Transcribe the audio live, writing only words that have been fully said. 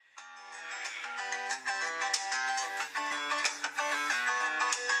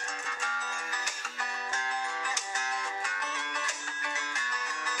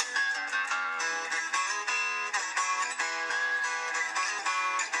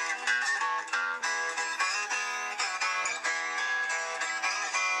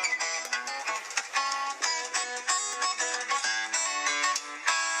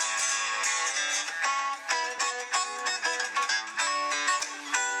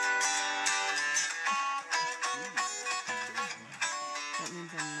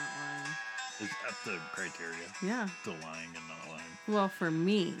the criteria. Yeah. The lying and not lying. Well, for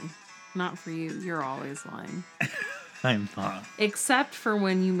me, not for you. You're always lying. I'm not. Except for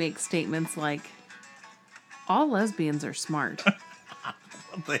when you make statements like, all lesbians are smart.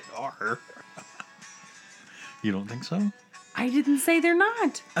 They are. You don't think so? I didn't say they're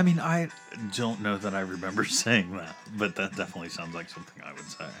not. I mean, I don't know that I remember saying that, but that definitely sounds like something I would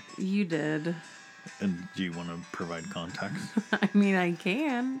say. You did. And do you want to provide context? I mean, I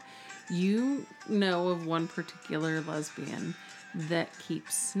can. You know of one particular lesbian that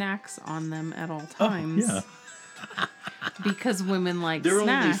keeps snacks on them at all times. Oh, yeah. Because women like They're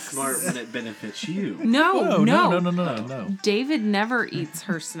snacks. only smart when it benefits you. No. David never eats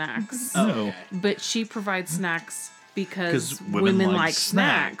her snacks. No. But she provides snacks because 'Cause women like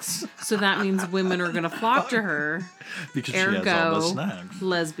snacks. So that means women are going to flock to her. Because Ergo, she has all the snacks.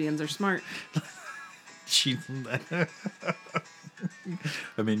 lesbians are smart. She.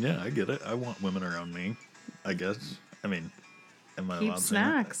 I mean, yeah, I get it. I want women around me, I guess. I mean, am I allowed Keep to say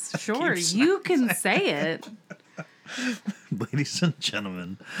snacks. that? Sure, Keep you can say it. Ladies and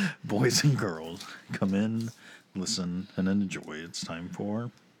gentlemen, boys and girls, come in, listen, and enjoy. It's time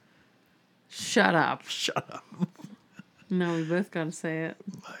for Shut up. Shut Up. No, we both got to say it.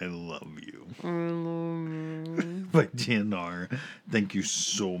 I love you. I love you. By DNR. Thank you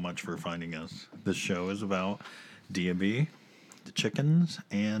so much for finding us. This show is about D&B, the chickens,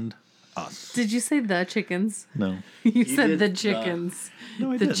 and us. Did you say the chickens? No. You said did the the- chickens.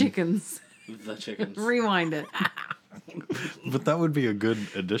 No, I The didn't. chickens. The chickens. Rewind it. But that would be a good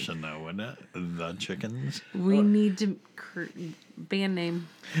addition, though, wouldn't it? The chickens. We need to band name.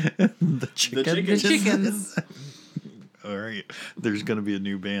 The chickens. The chickens. All right. There's going to be a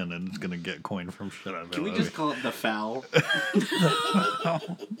new band, and it's going to get coined from Shut Up. Can we just call it the foul?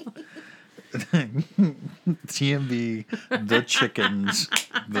 TMB, the chickens,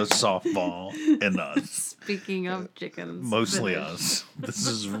 the softball, and us. Speaking of chickens. Mostly finish. us. This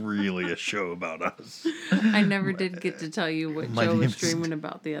is really a show about us. I never did get to tell you what My Joe name was is- dreaming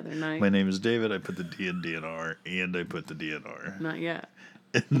about the other night. My name is David. I put the D in DNR, and I put the DNR. Not yet.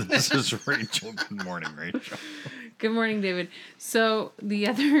 And this is Rachel. Good morning, Rachel. Good morning, David. So the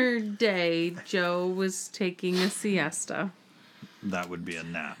other day, Joe was taking a siesta. That would be a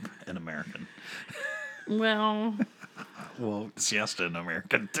nap in American. Well, Well, siesta in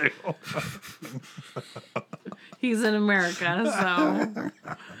American, too. he's in America, so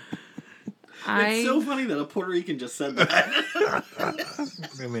It's so funny that a Puerto Rican just said that.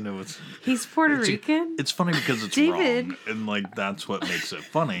 I mean, it was... he's Puerto Rican. It's funny because it's David. wrong, and like that's what makes it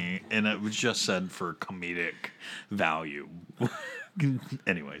funny, and it was just said for comedic value.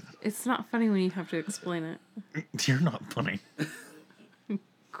 Anyways, It's not funny when you have to explain it. you're not funny.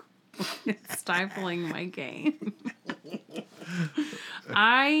 It's stifling my game.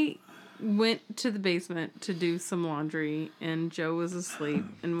 I went to the basement to do some laundry, and Joe was asleep.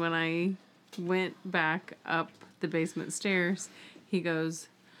 And when I went back up the basement stairs, he goes,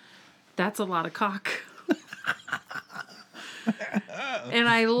 "That's a lot of cock." And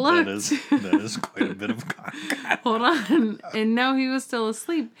I looked. That is quite a bit of cock. Hold on. And no, he was still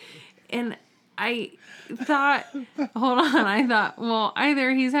asleep. And I thought, well,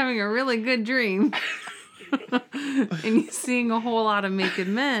 either he's having a really good dream and he's seeing a whole lot of naked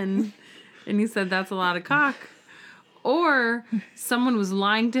men and he said that's a lot of cock, or someone was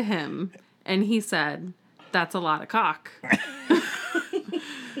lying to him and he said that's a lot of cock.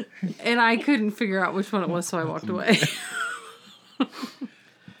 And I couldn't figure out which one it was, so I walked away.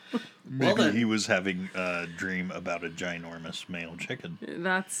 Maybe then. he was having a dream about a ginormous male chicken.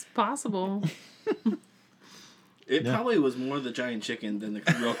 That's possible. It probably was more the giant chicken than the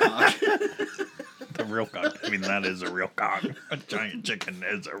real cock. The real cock. I mean, that is a real cock. A giant chicken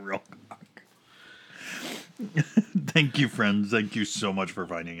is a real cock. Thank you, friends. Thank you so much for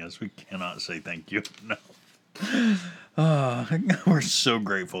finding us. We cannot say thank you. No. We're so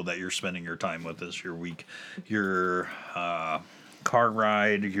grateful that you're spending your time with us, your week, your car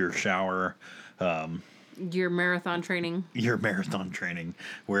ride, your shower, Your marathon training. your marathon training,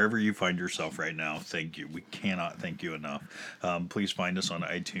 wherever you find yourself right now. Thank you. We cannot thank you enough. Please find us on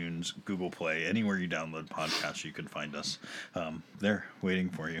iTunes, Google Play, anywhere you download podcasts, you can find us. They're waiting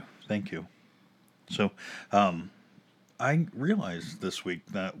for you. Thank you. So, I realized this week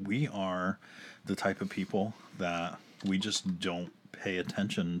that we are the type of people that we just don't pay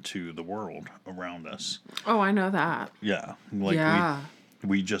attention to the world around us. Oh, I know that. Yeah. Like Yeah.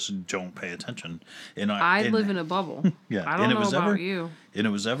 we just don't pay attention. And I live in a bubble. Yeah, I don't and it know was about ever- you. And it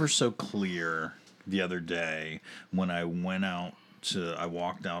was ever so clear the other day when I went out I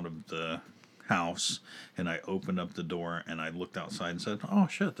walked out of the house, and I opened up the door and I looked outside and said, "Oh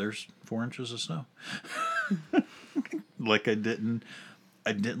shit, there's 4 inches of snow." Like I didn't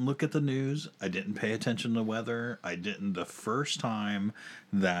look at the news. I didn't pay attention to weather. The first time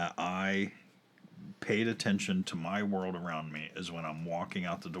that I paid attention to my world around me is when I'm walking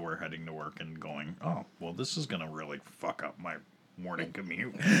out the door heading to work and going, "Oh, well, this is going to really fuck up my morning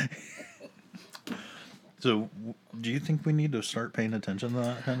commute." So, do you think we need to start paying attention to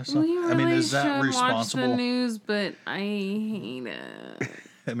that kind of stuff? We really I mean, is that should responsible? watch the news, but I hate it.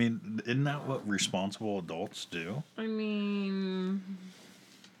 I mean, isn't that what responsible adults do? I mean,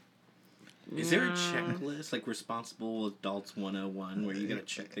 Is there a checklist like Responsible Adults 101 where you gotta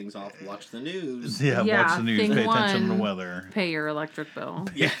check things off, watch the news? Yeah, Yeah, watch the news, thing pay attention to one. the weather. pay your electric bill.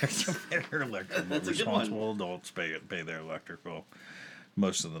 Yeah. Their electric bill. That's a good one. Responsible adults pay their electric bill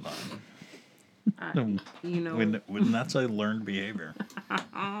most of the time. You know, When that's a learned behavior.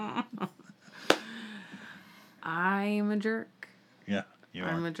 I am a jerk. Yeah, you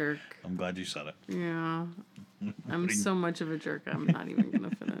I'm are. a jerk. I'm glad you said it. Yeah. I'm so much of a jerk, I'm not even going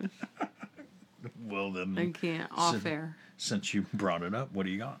to finish. Well then, I can't. Off air. since you brought it up, what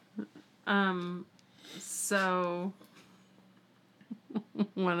do you got? So,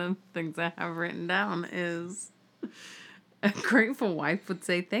 one of the things I have written down is a grateful wife would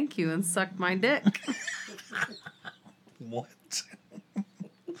say thank you and suck my dick. What?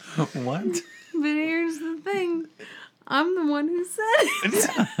 What? But here's the thing. I'm the one who said it.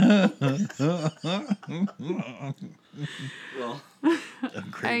 Well, A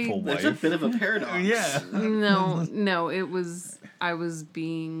grateful there's a wife? bit of a paradox. Yeah. No, I was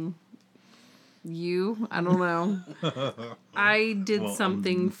being you. I don't know. I did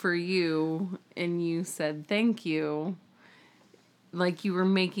something for you and you said thank you. Like you were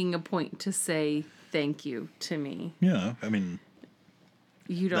making a point to say thank you to me. Yeah, I mean,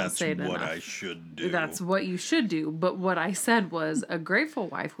 You don't that's say it what enough. I should do. That's what you should do. But what I said was a grateful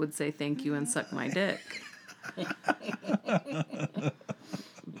wife would say thank you and suck my dick.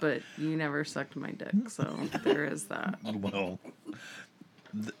 But you never sucked my dick, so there is that. Well,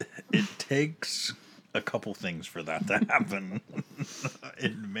 it takes a couple things for that to happen.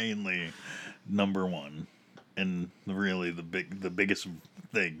 And mainly, number one, and really the biggest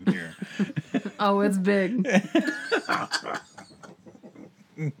thing here. Oh, it's big.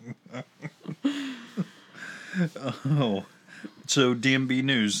 Oh, so DMB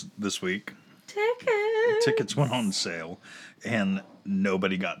news this week. Tickets. Tickets went on sale, and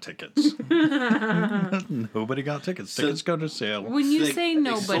nobody got tickets. Nobody got tickets. So- Tickets go to sale. When you They- say They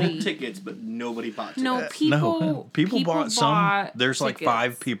nobody, sold tickets, but nobody bought tickets. no people. No, people bought some. There's like tickets.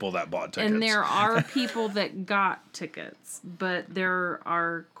 5 people that bought tickets. And there are people that got tickets, but there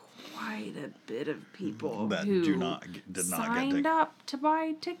are quite a bit of people that who did not get signed tickets. up to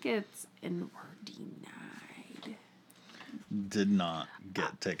buy tickets and were denied. Did not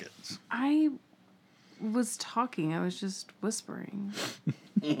get tickets. I was talking. I was just whispering.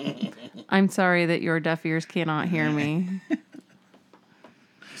 I'm sorry that your deaf ears cannot hear me.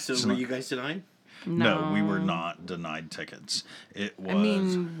 So were you guys denied? No, we were not denied tickets. It was. I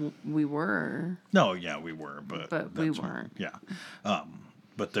mean, we were. No, yeah, we were, but we that's- weren't. Yeah,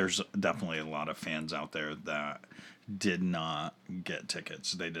 but there's definitely a lot of fans out there that did not get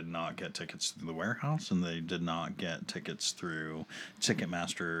tickets. They did not get tickets through the warehouse, and they did not get tickets through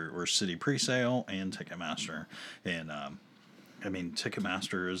Ticketmaster or City Presale and Ticketmaster. And I mean,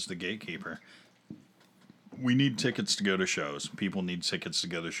 Ticketmaster is the gatekeeper. We need tickets to go to shows. People need tickets to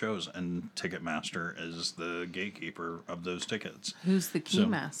go to shows, and Ticketmaster is the gatekeeper of those tickets. Who's the So-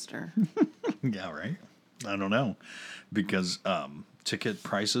 keymaster? Yeah, right. I don't know, because ticket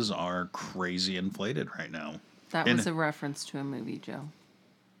prices are crazy inflated right now. That And- was a reference to a movie, Joe.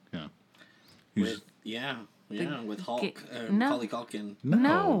 Yeah. With, with Hulk, ga- no. Macaulay Culkin.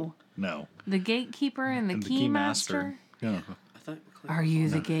 No. No. The gatekeeper and the And the keymaster. Yeah. I thought. Are you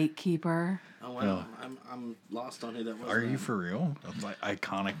the gatekeeper? Oh wow, I'm lost on who that was. Are now. you for real? Like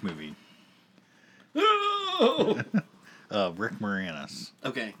iconic movie. Oh! Rick Moranis.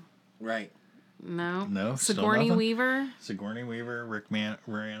 Okay, right. No. No, still Sigourney nothing? Weaver. Sigourney Weaver, Rick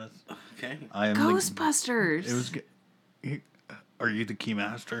Moranis. Okay. I am Ghostbusters. It was. Are you the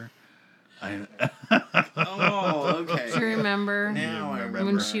keymaster? Oh, okay. Do you remember Now I remember.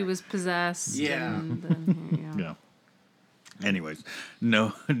 when she was possessed? Yeah. And then, Yeah. Anyways,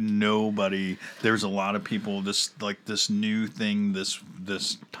 nobody. There's a lot of people. This new thing. This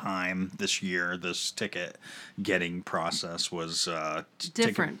year, this ticket getting process was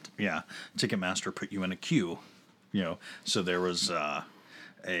Different. Ticketmaster put you in a queue. So there was a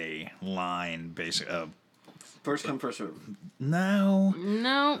line, basically. First come, first serve. No,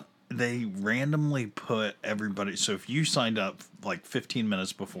 no. they randomly put everybody. So if you signed up like 15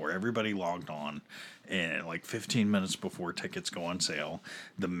 minutes before, everybody logged on, and like 15 minutes before tickets go on sale,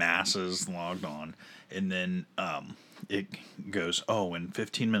 the masses logged on, and then it goes, oh, in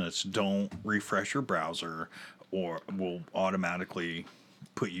 15 minutes, don't refresh your browser, or we'll automatically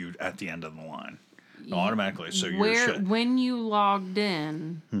put you at the end of the line. Automatically, so you're when you logged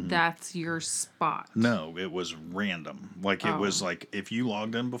in, that's your spot. No, it was random. Like it was like if you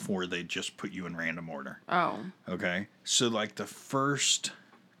logged in before, they just put you in random order. Oh. Okay. So like the first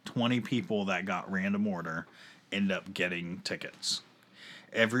 20 people that got random order end up getting tickets.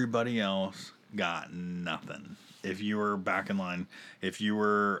 Everybody else got nothing. If you were back in line,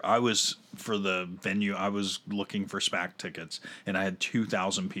 I was for the venue, I was looking for SPAC tickets, and I had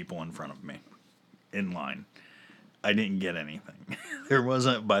 2,000 people in front of me in line. I didn't get anything. There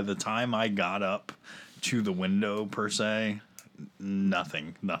wasn't, by the time I got up to the window per se,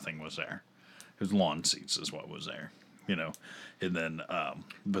 nothing was there. It was lawn seats is what was there, you know. And then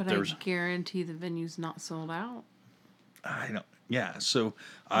but there's, I guarantee the venue's not sold out. I don't. Yeah, so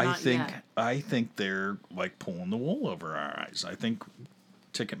Not yet. I think they're like pulling the wool over our eyes. I think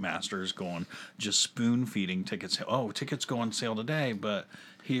Ticketmaster is going just spoon feeding tickets. Oh, tickets go on sale today, but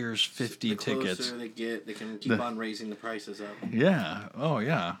here's 50 tickets. The closer they get, they can keep on raising the prices up. Yeah. Oh,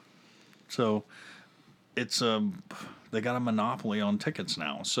 yeah. So it's they got a monopoly on tickets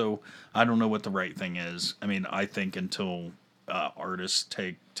now. So I don't know what the right thing is. I mean, I think until artists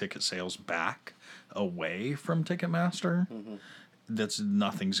take ticket sales back away from Ticketmaster,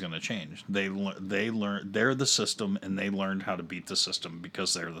 nothing's going to change. They learn they're the system, and they learned how to beat the system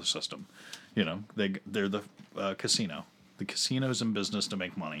because they're the system. You know, they're the casino. The casino's in business to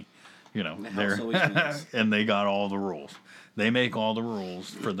make money. You know, they're and they got all the rules. They make all the rules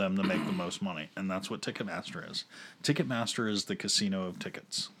for them to make the most money, and that's what Ticketmaster is. Ticketmaster is the casino of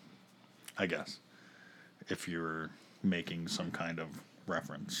tickets, I guess. If you're making some kind of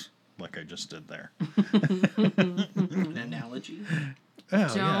reference like I just did there. An analogy?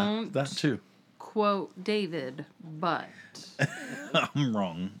 Oh, yeah, that too. Quote David, but I'm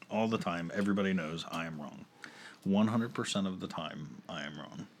wrong all the time. Everybody knows I am wrong. 100% of the time, I am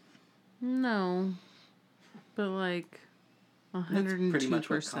wrong. No. But like 102%. That's pretty much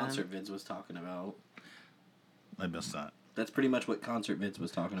what Concert Vids was talking about. I missed that. That's pretty much what Concert Vids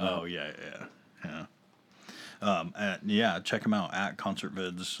was talking about. Oh, yeah. Yeah, check him out at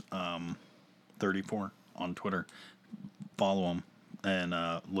ConcertVids 34 on Twitter. Follow him and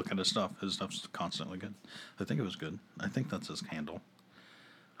look at his stuff. His stuff's constantly good. I think it was good. I think that's his handle.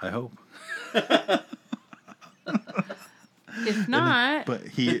 I hope. If not, but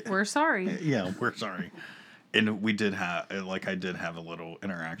we're sorry. Yeah, we're sorry. And we did have, like, I did have a little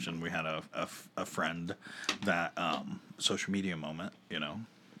interaction. We had a friend that social media moment. You know,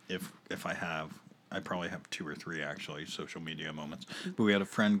 if I probably have 2 or 3 actually social media moments. But we had a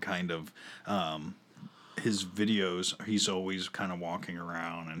friend kind of, his videos, he's always kind of walking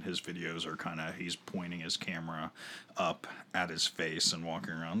around, and his videos are kind of, he's pointing his camera up at his face and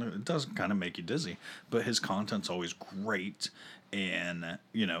walking around. It does kind of make you dizzy, but his content's always great. And,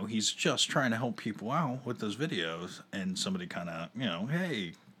 you know, he's just trying to help people out with those videos. And somebody kind of, you know,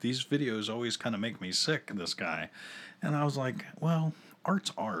 hey, these videos always kind of make me sick, this guy. And I was like, well,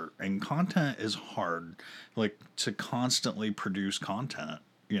 art's art, and content is hard, like, to constantly produce content,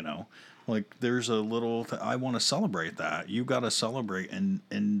 you know, like, there's a little I want to celebrate that. You got to celebrate an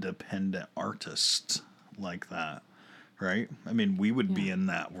independent artists like that, right? I mean, we would be in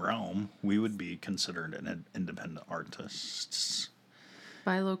that realm. We would be considered an independent artists.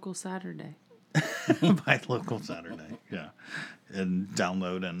 Buy local Saturday. Buy local Saturday, yeah. And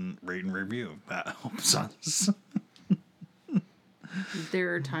download and rate and review. That helps us.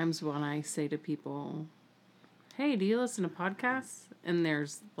 There are times when I say to people, hey, do you listen to podcasts? And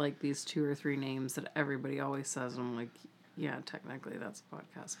there's like these 2 or 3 names that everybody always says. And I'm like, yeah, technically that's a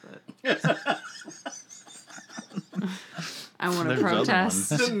podcast, but I want to protest.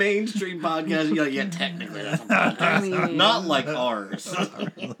 The mainstream podcast, you're like, yeah, technically that's a podcast. I mean, not like ours.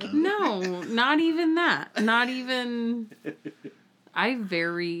 No, not even that. Not even...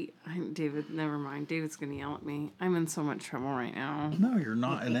 David, never mind. David's going to yell at me. I'm in so much trouble right now. No, you're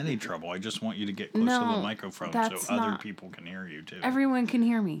not in any trouble. I just want you to get close to the microphone so other people can hear you, too. Everyone can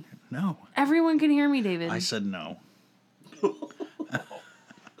hear me. No. Everyone can hear me, David. I said no.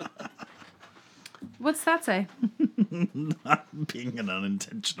 What's that say? Not being an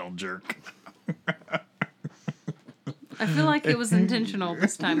unintentional jerk. I feel like it was intentional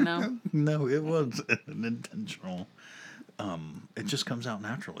this time, though. No, it was an intentional... it just comes out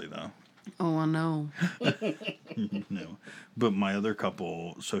naturally, though. Oh, I know. No. But my other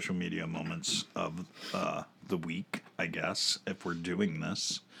couple social media moments of the week, I guess, if we're doing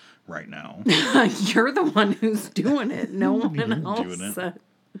this right now. You're the one who's doing it. No one You're else. doing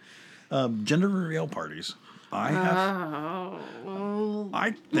it. Gender reveal parties. I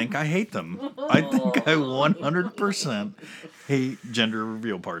think I hate them. I think I 100% hate gender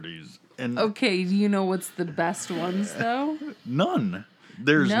reveal parties. And Okay, do you know what's the best ones though? none.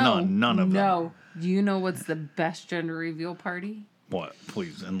 There's none. None of them. No. Do you know what's the best gender reveal party? What?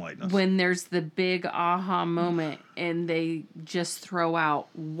 Please enlighten us. When there's the big aha moment and they just throw out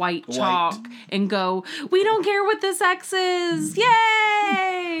white chalk and go, "We don't care what the sex is.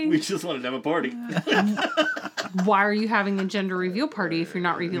 Yay!" We just wanted to have a party. Why are you having a gender reveal party if you're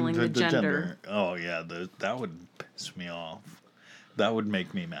not revealing the gender? Oh, yeah. That would piss me off. That would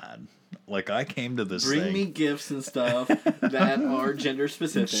make me mad. Like, I came to this Bring thing. me gifts and stuff that are gender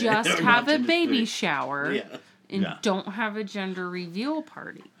specific. Just or have not a gender baby specific. shower Yeah. and Yeah. don't have a gender reveal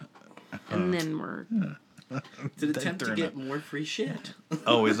party. And then we're... It's an attempt to They're get more free shit.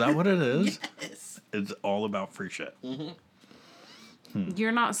 Oh, is that what it is? Yes. It's all about free shit.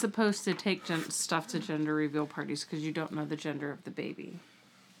 You're not supposed to take stuff to gender reveal parties because you don't know the gender of the baby.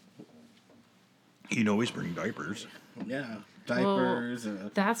 You'd always bring diapers. Yeah. Diapers.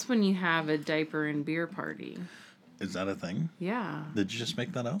 That's when you have a diaper and beer party. Is that a thing? Yeah. Did you just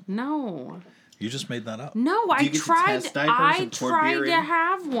make that up? No. You just made that up. No, Do I you get to tried. test diapers I and pour tried beer to in?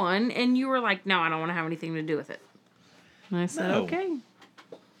 have one, and you were like, "No, I don't want to have anything to do with it." And I said, No. "Okay."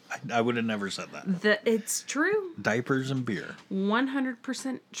 I would have never said that. It's true. Diapers and beer.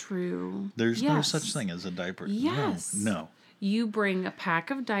 100% true. There's no Yes. such thing as a diaper. Yes. No. You bring a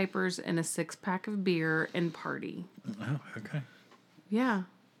pack of diapers and a 6-pack of beer and party. Oh, okay. Yeah,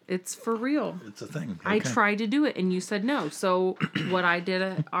 it's for real. It's a thing. I Okay. tried to do it and you said no. So what I did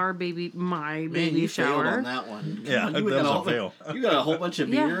at my Man, baby you failed shower on that one. Yeah, Come on, that was a fail. You got a whole bunch of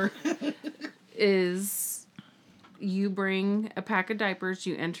Yeah. beer. is you bring a pack of diapers,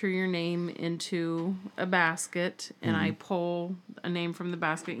 you enter your name into a basket, and I pull a name from the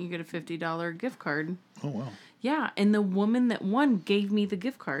basket and you get a $50 gift card. Oh, wow. Yeah, and the woman that won gave me the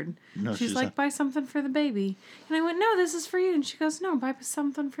gift card. No, She's she like, said- buy something for the baby. And I went, no, this is for you. And she goes, no, buy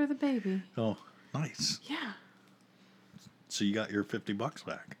something for the baby. Oh, nice. Yeah. So you got your $50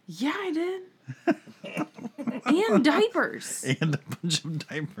 back. Yeah, I did. And diapers. And a bunch of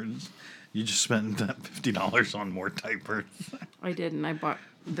diapers. You just spent that $50 on more diapers. I did, and I bought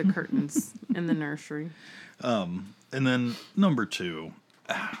the curtains in the nursery. And then number 2,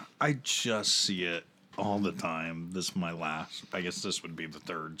 I just see it all the time. This is my last. I guess this would be the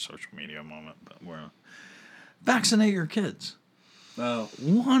third social media moment, but we're vaccinate your kids. Oh.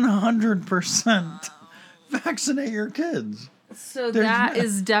 100% vaccinate your kids. So There's that no-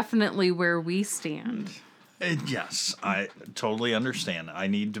 is definitely where we stand. Yes, I totally understand. I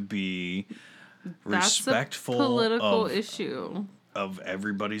need to be That's respectful a political of, issue. of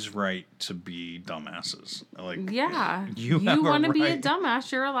everybody's right to be dumbasses. Like, Yeah. you You have a want to be a right.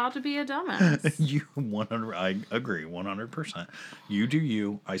 dumbass, you're allowed to be a dumbass. You 100. I agree 100%. You do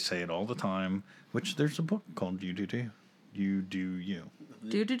you. I say it all the time. Which there's a book called You Do Do. You do you.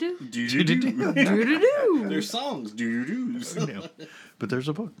 Do-do-do. Do-do-do. Do-do-do. There's songs. Do-do-do's. Yeah. But there's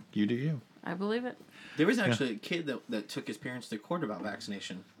a book. You do you. I believe it. There was actually a kid that took his parents to court about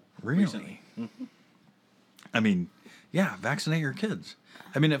vaccination. Really? Recently. I mean, yeah, vaccinate your kids.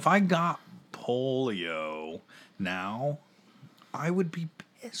 I mean, if I got polio now, I would be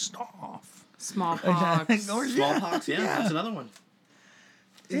pissed off. Smallpox. Or- Smallpox, yeah, that's another one.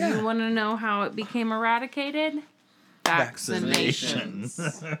 Yeah. You want to know how it became eradicated? Vaccinations.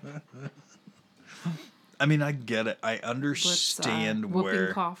 I mean, I get it. I Let's, understand whooping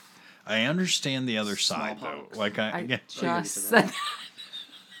where. cough. I understand the other side, Smallpox. though. Like, I yeah, just said said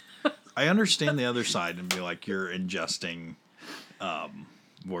that. I understand the other side and be like, you're ingesting,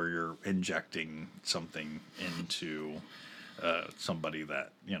 where you're injecting something into somebody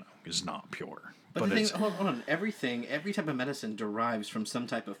that, is not pure. But the thing, it's, hold on, every type of medicine derives from some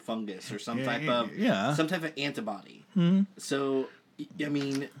type of fungus or some Yeah, type of yeah. some type of antibody. So, I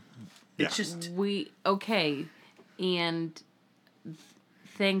mean, it's Yeah. just Okay, and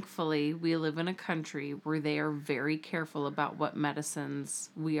thankfully we live in a country where they are very careful about what medicines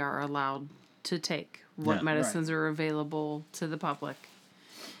we are allowed to take, what Yeah. medicines are available to the public.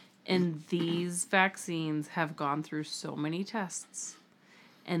 And these vaccines have gone through so many tests,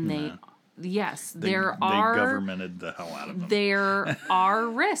 and they there are governmented the hell out of them. there are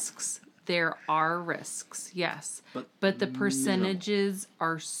risks. There are risks, yes. But But the percentages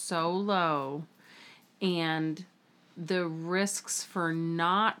are so low. And the risks for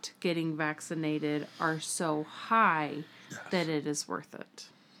not getting vaccinated are so high that it is worth it.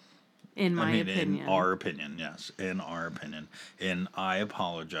 In my opinion. In our opinion, yes. In our opinion. And I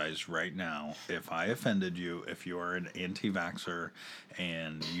apologize right now if I offended you, if you are an anti-vaxxer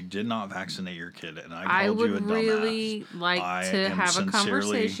and you did not vaccinate your kid and I called you a dumbass. I would really like to have a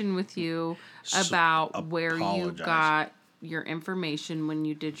conversation with you about where you got your information when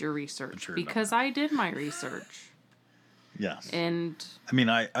you did your research. Because I did my research. Yes. And I mean,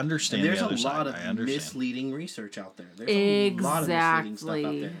 I understand there's the other a lot side. of misleading research out there. There's a lot of misleading stuff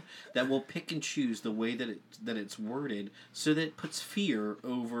out there that will pick and choose the way that it's worded so that it puts fear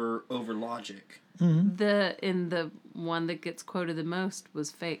over logic. Mm-hmm. The one that gets quoted the most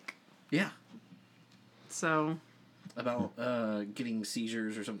was fake. Yeah. So about getting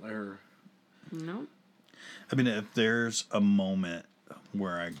seizures or something or nope. I mean, if there's a moment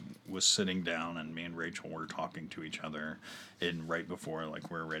where I was sitting down and me and Rachel were talking to each other and right before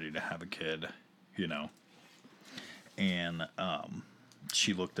like we're ready to have a kid, you know, and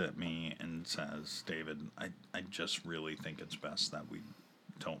she looked at me and says, David, I just really think it's best that we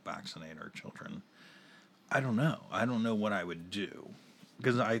don't vaccinate our children. I don't know. I don't know what I would do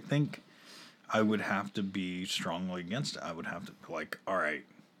because I think I would have to be strongly against it. I would have to like, all right,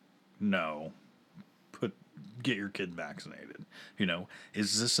 no, get your kid vaccinated. You know,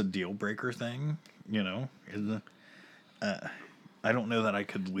 is this a deal breaker thing? You know, I don't know that I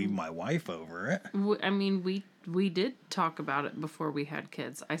could leave my wife over it. I mean, we did talk about it before we had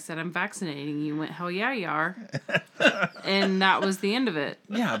kids. I said, I'm vaccinating. You went, hell yeah, you are. And that was the end of it.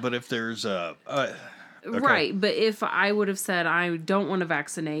 Yeah, but if there's a... okay. Right, but if I would have said, I don't want to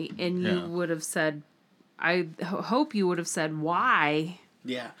vaccinate, and you would have said, I hope you would have said, why?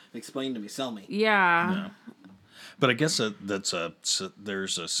 Yeah, explain to me, sell me. Yeah. No. But I guess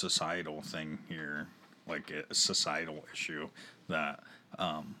there's a societal thing here, like a societal issue that,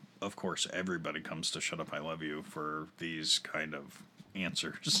 of course, everybody comes to Shut Up, I Love You for these kind of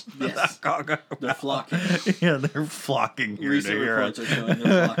answers. Yes. They're flocking. Yeah, they're flocking here Recent to hear reports us. are showing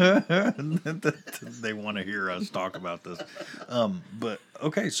they're flocking. They want to hear us talk about this. But,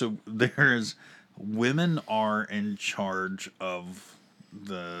 okay, so there's... Women are in charge of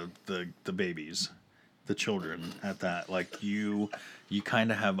the babies, the children at that. Like you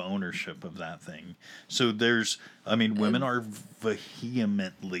kind of have ownership of that thing. So women are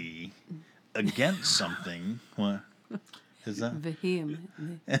vehemently against something. What is that?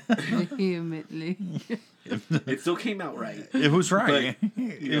 Vehemently. It still came out right. It was right. But,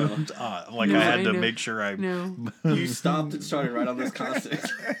 It was like No, I had to know. make sure I. No. You stopped and started right on this constant.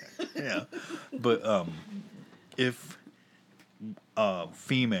 Yeah, but if a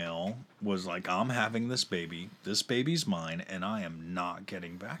female was like, I'm having this baby's mine, and I am not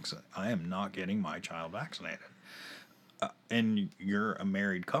getting vaccinated. I am not getting my child vaccinated. And you're a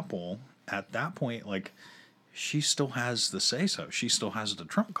married couple at that point, like, she still has the say-so. She still has the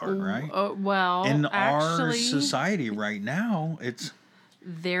trump card, right? Well, in actually, our society right now, it's...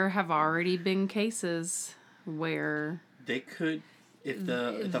 There have already been cases where... They could... If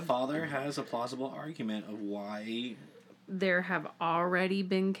the father has a plausible argument of why... There have already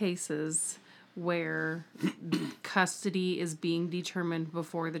been cases where custody is being determined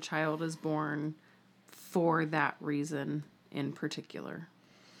before the child is born for that reason in particular.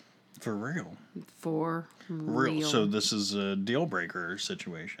 For real. For real. So this is a deal breaker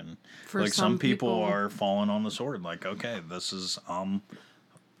situation. For like some people are falling on the sword. Like, okay, this is I'm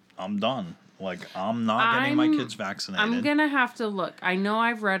done. Like, I'm not getting my kids vaccinated. I'm gonna have to look. I know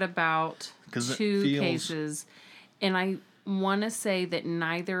I've read about 'Cause two cases, and I want to say that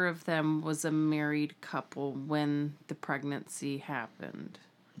neither of them was a married couple when the pregnancy happened.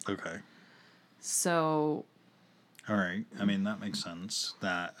 Okay. So. All right. I mean, that makes sense.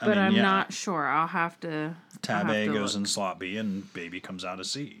 I'm not sure. I'll have to. Tab A goes in slot B, and baby comes out of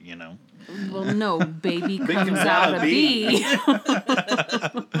C. You know. Well, no, baby comes out of B.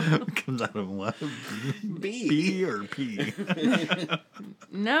 Comes out of what? B. B or P?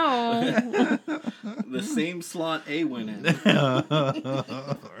 No. The same slot A went in.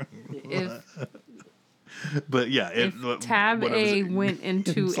 But yeah, if tab A went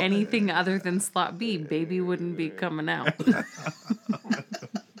into anything other than slot B, baby wouldn't be coming out.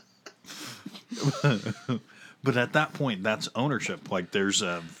 But at that point, that's ownership. Like, there's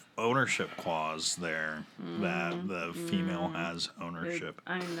a ownership clause there that the female has ownership.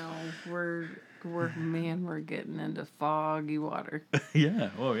 I know we're getting into foggy water.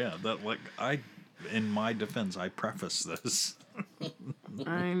 Yeah. Oh yeah. In my defense, I preface this.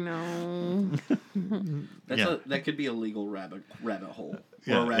 I know. That could be a legal rabbit hole. Or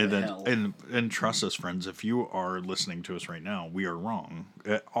Yeah, a rabbit hell. and trust us, friends. If you are listening to us right now, we are wrong.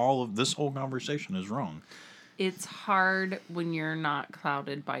 All of this whole conversation is wrong. It's hard when you're not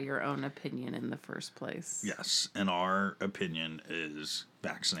clouded by your own opinion in the first place. Yes, and our opinion is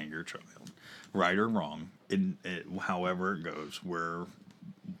vaccinate your child, right or wrong. However it goes, we're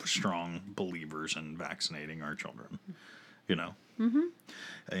strong believers in vaccinating our children. You know,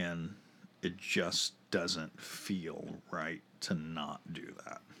 and it just doesn't feel right to not do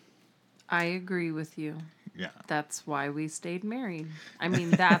that. I agree with you. Yeah. That's why we stayed married. I mean,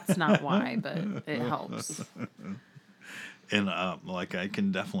 that's not why, but it helps. And like I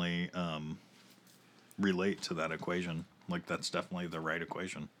can definitely relate to that equation. Like that's definitely the right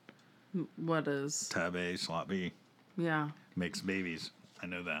equation. What is? Tab A, slot B Yeah. makes babies. I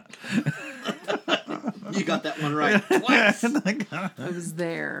know that. You got that one right twice. I was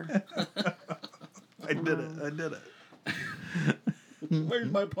there. I did it.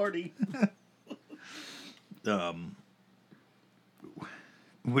 Where's my party? What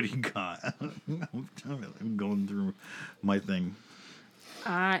do you got? I'm going through my thing.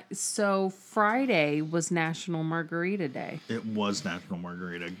 So Friday was National Margarita Day. It was National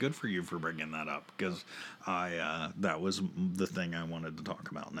Margarita. Good for you for bringing that up because that was the thing I wanted to talk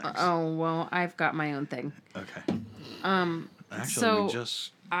about next. Oh, well, I've got my own thing. Okay. Actually, so we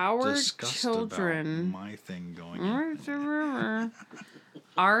just our discussed children, about my thing going in.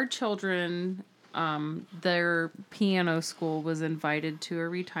 our children, their piano school was invited to a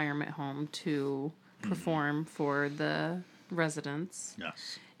retirement home to perform for the residents.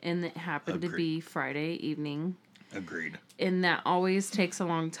 Yes. And it happened to be Friday evening. Agreed. And that always takes a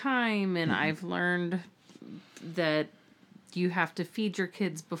long time. And I've learned that you have to feed your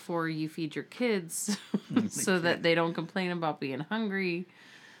kids before you feed your kids so that they don't complain about being hungry.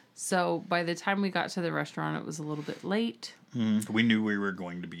 So by the time we got to the restaurant, it was a little bit late. We knew we were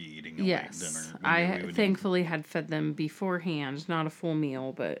going to be eating a late dinner. I thankfully had fed them beforehand, not a full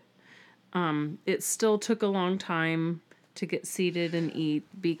meal, but it still took a long time to get seated and eat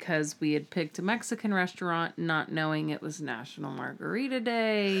because we had picked a Mexican restaurant not knowing it was National Margarita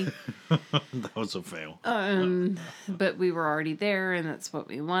Day. That was a fail. But we were already there and that's what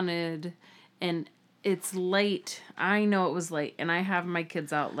we wanted. And it's late. I know it was late and I have my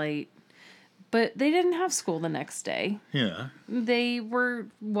kids out late. But they didn't have school the next day. Yeah. They were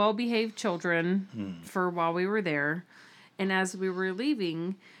well-behaved children for while we were there. And as we were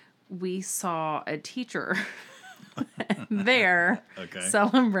leaving, we saw a teacher there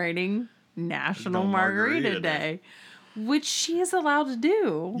celebrating National Margarita Day, which she is allowed to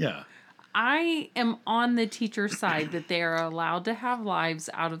do. Yeah. I am on the teacher's side that they are allowed to have lives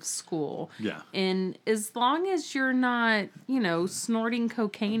out of school. Yeah. And as long as you're not, snorting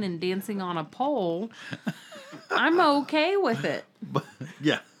cocaine and dancing on a pole, I'm okay with it. But,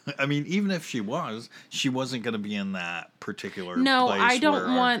 yeah. I mean, even if she wasn't going to be in that particular No, place. I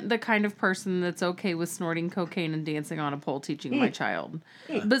don't want the kind of person that's okay with snorting cocaine and dancing on a pole teaching my child.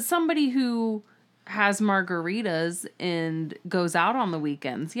 But somebody who has margaritas and goes out on the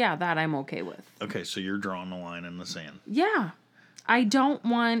weekends, yeah, that I'm okay with. Okay, so you're drawing the line in the sand. Yeah. I don't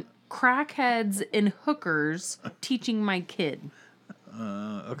want crackheads and hookers teaching my kid.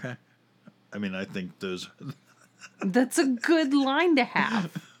 Okay. I mean, I think those... That's a good line to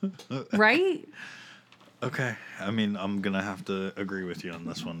have. Right? Okay. I mean, I'm going to have to agree with you on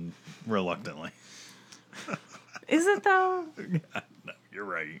this one reluctantly. Is it though? No, you're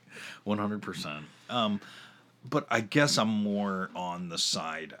right. 100%. But I guess I'm more on the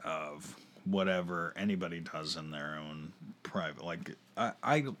side of whatever anybody does in their own private. Like,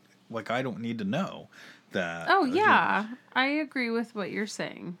 I don't need to know that. Oh, yeah. I agree with what you're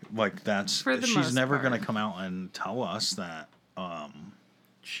saying. Like, that's... For the she's most never part. going to come out and tell us that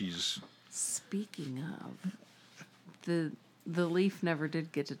she's... Speaking of, the Leaf never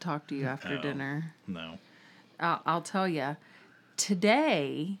did get to talk to you after dinner. No. I'll tell you.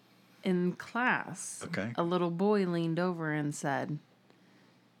 Today, in class, a little boy leaned over and said,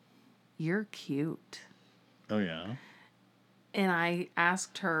 "You're cute." Oh, yeah? And I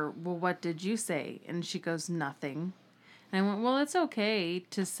asked her, "Well, what did you say?" And she goes, "Nothing." And I went, "Well, it's okay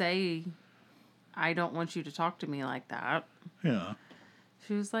to say, I don't want you to talk to me like that." Yeah.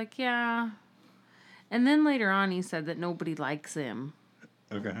 She was like, "Yeah." And then later on, he said that nobody likes him.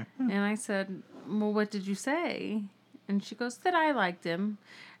 Okay. And I said, "Well, what did you say?" And she goes, "That I liked him."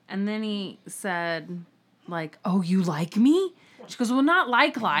 And then he said, like, "Oh, you like me?" She goes, "Well, not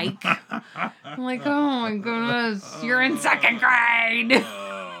like." I'm like, "Oh my goodness, you're in second grade."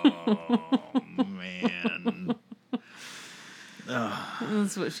 Oh, man.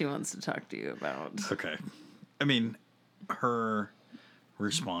 That's what she wants to talk to you about. Okay. I mean, her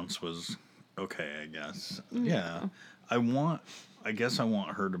response was okay, I guess. Yeah. I guess I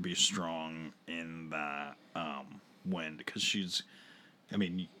want her to be strong in that when, because she's, I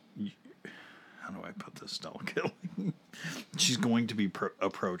mean, how do I put this delicately? She's going to be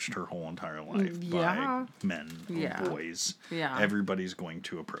approached her whole entire life by men or boys. Yeah. Everybody's going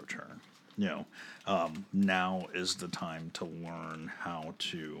to approach her. Now is the time to learn how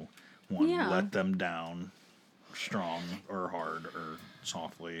to let them down strong or hard or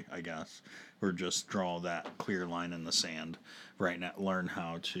softly, I guess, or just draw that clear line in the sand right now. Learn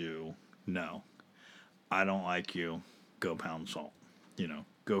how to no, I don't like you. Go pound salt.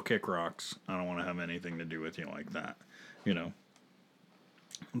 Go kick rocks. I don't want to have anything to do with you like that.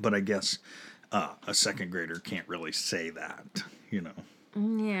 But I guess a second grader can't really say that.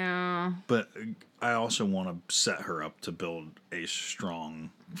 Yeah. But I also want to set her up to build a strong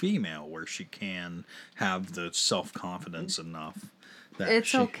female where she can have the self-confidence enough that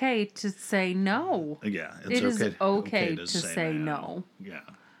it's okay to say no. Yeah, it is okay to say no. Yeah.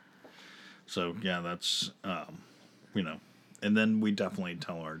 So, yeah, that's, and then we definitely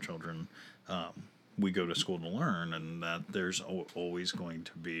tell our children we go to school to learn, and that there's always going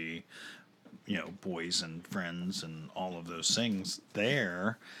to be, boys and friends and all of those things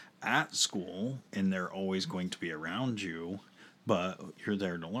there at school, and they're always going to be around you, but you're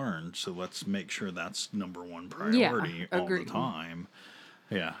there to learn. So let's make sure that's number one priority all the time.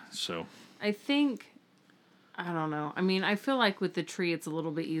 Yeah, so. I think, I don't know. I mean, I feel like with the tree, it's a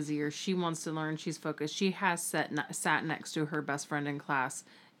little bit easier. She wants to learn. She's focused. She has sat next to her best friend in class,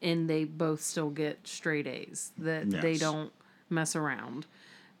 and they both still get straight A's. They don't mess around.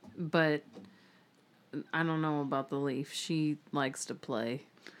 But I don't know about the leaf. She likes to play.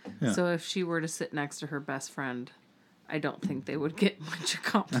 Yeah. So if she were to sit next to her best friend, I don't think they would get much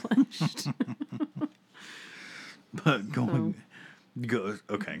accomplished. But going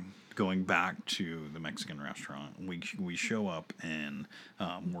back to the Mexican restaurant, we show up and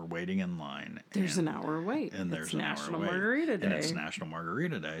we're waiting in line. There's an hour wait. And there's National an hour wait. Margarita Day. And it's National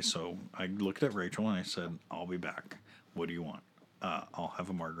Margarita Day. So I looked at Rachel and I said, I'll be back. What do you want? I'll have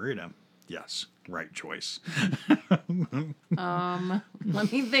a margarita. Yes, right choice. Let me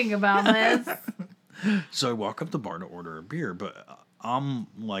think about this. So I walk up the bar to order a beer, but I'm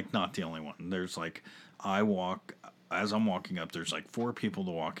like not the only one. There's like as I'm walking up, there's like 4 people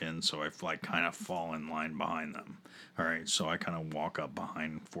to walk in, so I like kind of fall in line behind them. All right, so I kind of walk up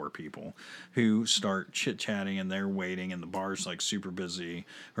behind 4 people who start chit-chatting, and they're waiting, and the bar's like super busy.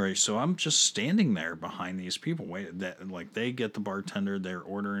 All right, so I'm just standing there behind these people. They get the bartender, they're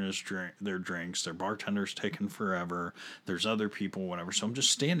ordering their drinks, their bartender's taking forever. There's other people, whatever. So I'm just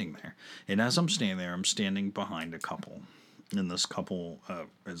standing there, and as I'm standing there, I'm standing behind a couple. And this couple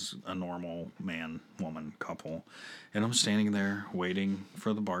is a normal man-woman couple. And I'm standing there waiting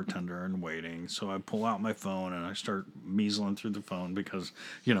for the bartender and waiting. So I pull out my phone and I start measling through the phone because,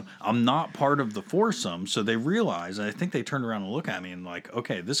 I'm not part of the foursome. So they realize, I think they turned around and look at me and like,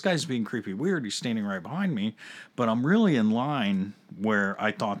 okay, this guy's being creepy weird. He's standing right behind me. But I'm really in line where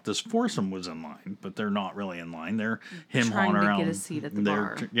I thought this foursome was in line. But they're not really in line. They're trying to get a seat at the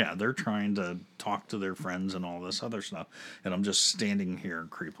bar. They're trying to talk to their friends and all this other stuff. And I'm just standing here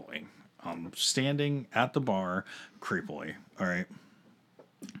creepily. I'm standing at the bar creepily. All right.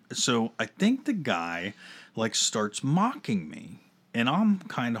 So I think the guy starts mocking me, and I'm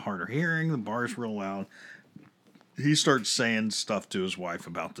kind of hard of hearing. The bar's real loud. He starts saying stuff to his wife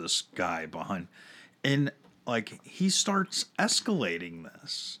about this guy behind, and he starts escalating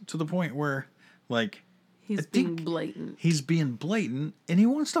this to the point where he's being blatant. He's being blatant, and he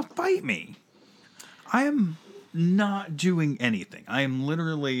wants to fight me. I am not doing anything. I am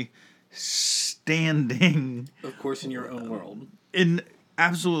literally standing. Of course, in your own world.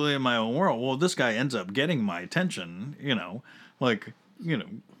 Absolutely in my own world. Well, this guy ends up getting my attention,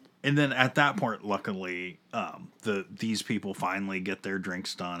 and then at that point, luckily, these people finally get their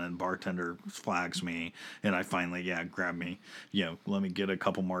drinks done, and bartender flags me, and I finally, grab me, let me get a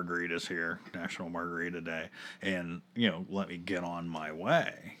couple margaritas here, National Margarita Day, and, let me get on my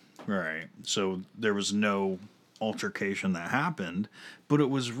way. Right. So there was no altercation that happened, but it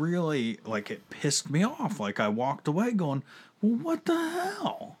was really it pissed me off. I walked away going, well, what the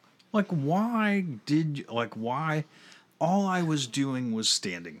hell? Why all I was doing was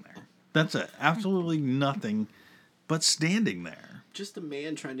standing there. That's it. Absolutely nothing but standing there. Just a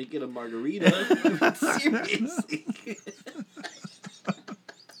man trying to get a margarita. Seriously.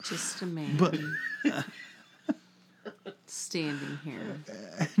 Just a man. But standing here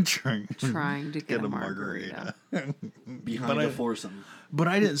trying trying to get a margarita. Behind But a foursome. But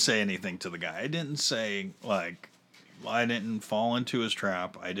I didn't say anything to the guy. I didn't say, like, I didn't fall into his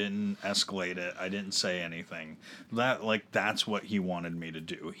trap. I didn't escalate it. I didn't say anything. That's what he wanted me to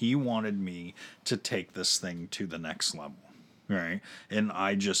do. He wanted me to take this thing to the next level, right? And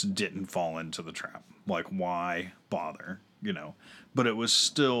I just didn't fall into the trap. Like, why bother, But it was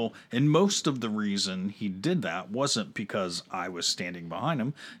still, and most of the reason he did that wasn't because I was standing behind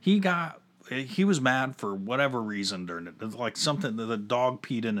him. He was mad for whatever reason during it. Like something, the dog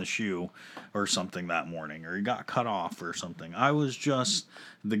peed in a shoe or something that morning, or he got cut off or something. I was just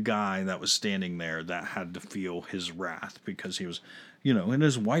the guy that was standing there that had to feel his wrath because he was, and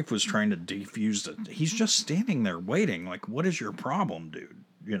his wife was trying to defuse it. He's just standing there waiting. Like, what is your problem, dude?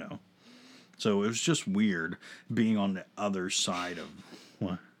 So it was just weird being on the other side of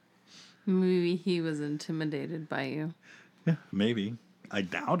what? Maybe he was intimidated by you. Yeah, maybe. I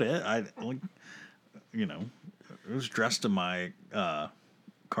doubt it. It was dressed in my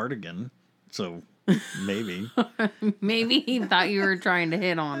cardigan, so maybe. Maybe he thought you were trying to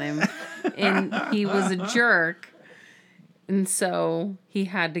hit on him, and he was a jerk, and so he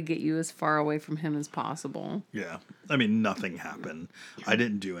had to get you as far away from him as possible. Yeah. I mean, nothing happened. I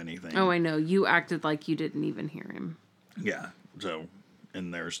didn't do anything. Oh, I know. You acted like you didn't even hear him. Yeah. So,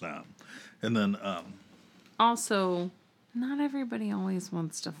 and there's that. And then, Also, not everybody always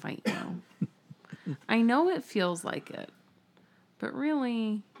wants to fight you. I know it feels like it, but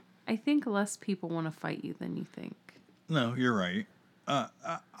really, I think less people want to fight you than you think. no, you're right.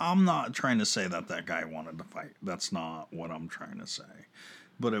 I'm not trying to say that guy wanted to fight. That's not what I'm trying to say.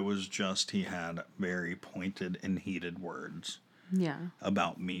 But it was just he had very pointed and heated words Yeah.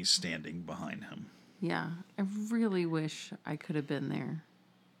 about me standing behind him. Yeah. I really wish I could have been there.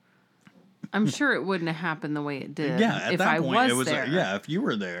 I'm sure it wouldn't have happened the way it did. Yeah, at if that I point, was there. if you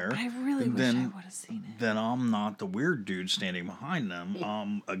were there. But I really wish I would have seen it. Then I'm not the weird dude standing behind them.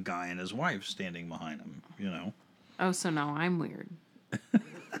 I'm a guy and his wife standing behind him, Oh, so now I'm weird.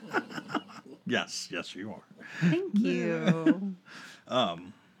 Yes, you are. Thank you.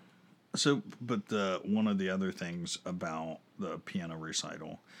 So, but one of the other things about the piano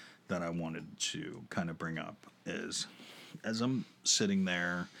recital that I wanted to kind of bring up is, as I'm sitting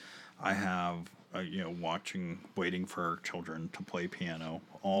there, I have, waiting for our children to play piano.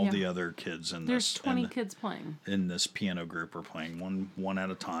 All the other kids in There's this, 20 kids playing. in this piano group are playing one at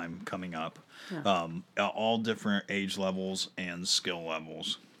a time coming up. Yeah. All different age levels and skill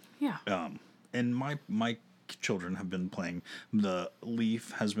levels. Yeah. And my children have been playing. The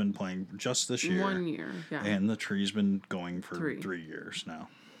Leaf has been playing just this year. 1 year. Yeah. And the Tree's been going for 3 years now.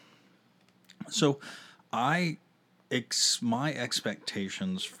 So my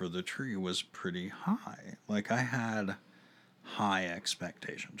expectations for the Tree was pretty high. Like, I had high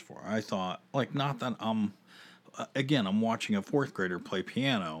expectations for it. I thought, like, not that I'm watching a 4th grader play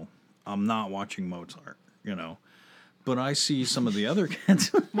piano. I'm not watching Mozart, But I see some of the other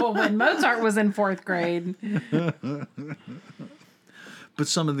kids. Well, when Mozart was in 4th grade. But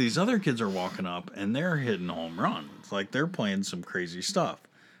some of these other kids are walking up and they're hitting home runs. Like, they're playing some crazy stuff,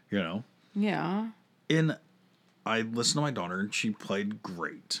 Yeah. And I listened to my daughter and she played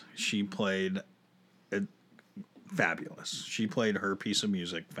great. She played fabulous. She played her piece of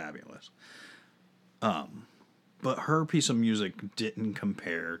music fabulous. But her piece of music didn't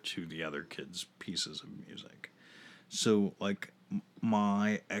compare to the other kids' pieces of music. So, like,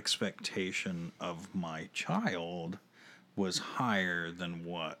 my expectation of my child was higher than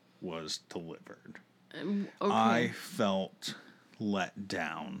what was delivered. Okay. I felt let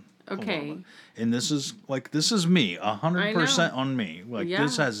down. Okay. And this is me, 100% on me. Like, Yeah.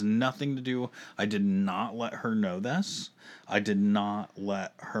 this has nothing to do. I did not let her know this. I did not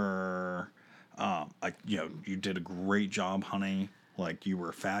let her. You did a great job, honey. Like, you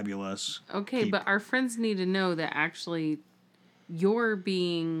were fabulous. Okay, but our friends need to know that actually you're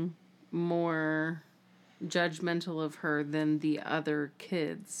being more judgmental of her than the other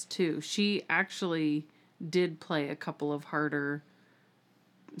kids, too. She actually did play a couple of harder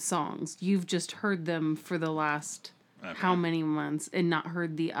songs. You've just heard them for the last how many months and not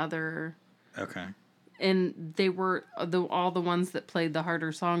heard the other. Okay. And they were all the ones that played the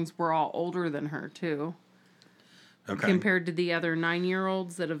harder songs were all older than her, too. Okay. Compared to the other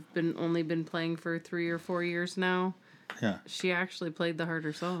 9-year-olds that have only been playing for 3 or 4 years now. Yeah. She actually played the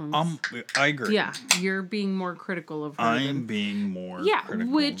harder songs. I agree. Yeah, you're being more critical of her. I'm being more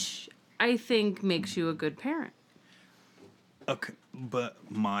critical. Which I think makes you a good parent. Okay, but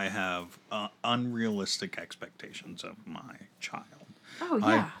I have unrealistic expectations of my child. Oh,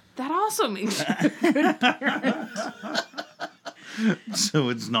 yeah. That also makes you a good parent. So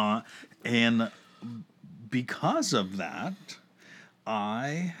it's not. And because of that,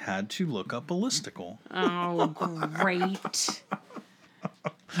 I had to look up a listicle. Oh, great.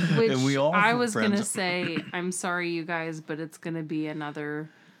 Which And we all I have was going to friends- say, I'm sorry, you guys, but it's going to be another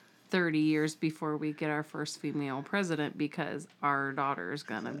 30 years before we get our first female president because our daughter's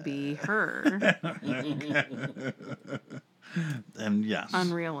going to be her. And yes.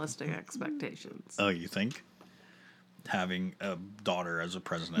 Unrealistic expectations. Oh, you think? Having a daughter as a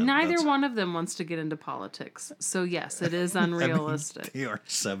president. Neither that's- one of them wants to get into politics. So, yes, it is unrealistic. They are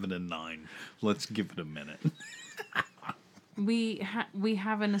 7 and 9. Let's give it a minute. We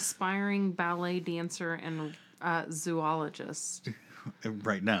have an aspiring ballet dancer and zoologist.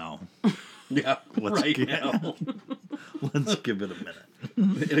 Right now. Yeah, Let's right get- now. Let's give it a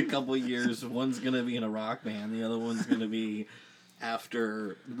minute. In a couple of years, one's gonna be in a rock band, the other one's gonna be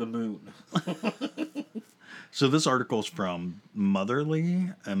after the moon. So this article is from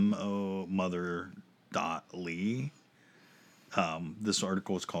Motherly, mother.ly. This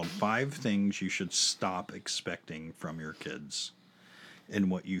article is called 5 Things You Should Stop Expecting from Your Kids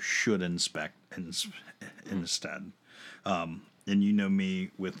and What You Should Inspect instead. And you know me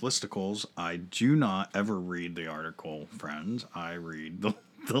with listicles, I do not ever read the article, friends. I read the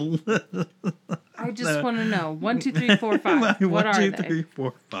I just want to know 1, 2, 3, 4, 5. What are 1, 2, they? 3,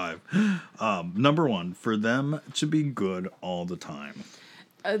 4, 5. Number 1, for them to be good all the time.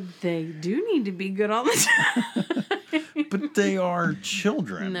 They do need to be good all the time. But they are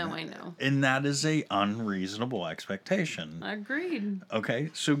children. No, I know. And that is a unreasonable expectation. Agreed.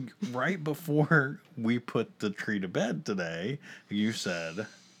 Okay, so right before we put the tree to bed today, you said,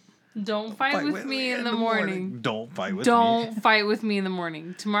 Don't fight with me in the morning. Don't fight with me. Don't fight with me in the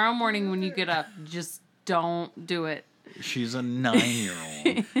morning. Tomorrow morning when you get up, just don't do it. She's a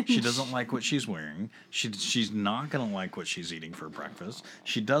 9-year-old. She doesn't like what she's wearing. She's not going to like what she's eating for breakfast.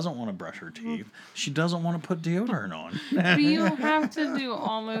 She doesn't want to brush her teeth. She doesn't want to put deodorant on. But you have to do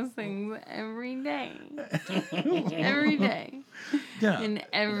all those things every day. Every day. Yeah. And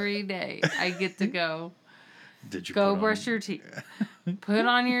every day I get to go Did you go put brush on, your teeth. Put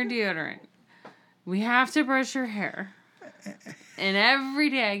on your deodorant. We have to brush your hair. And every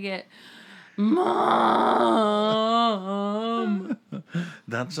day I get, Mom.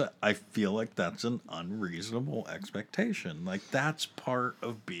 I feel like that's an unreasonable expectation. Like that's part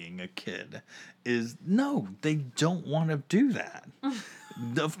of being a kid is no, they don't want to do that.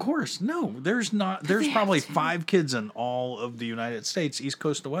 Of course, no. There's probably 5 kids in all of the United States, East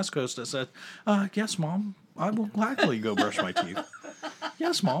Coast to West Coast, that said, yes, Mom, I will gladly go brush my teeth.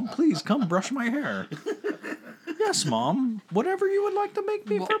 Yes, Mom, please come brush my hair. Yes, Mom, whatever you would like to make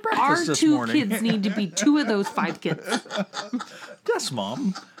me for breakfast Our this 2 morning. kids need to be 2 of those 5 kids. Yes,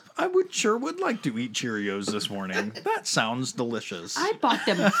 Mom. I would like to eat Cheerios this morning. That sounds delicious. I bought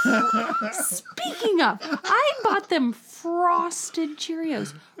them. Speaking of, I bought them frosted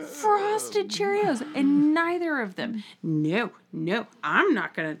Cheerios. Frosted Cheerios. And neither of them. No, I'm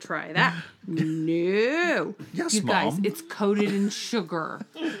not going to try that. No. Yes, you guys, Mom. it's coated in sugar.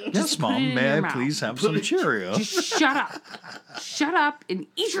 Yes, put it Mom. in May your I mouth. please have some Cheerios? Just shut up. Shut up and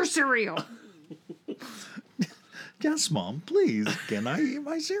eat your cereal. Yes, Mom. Please. Can I eat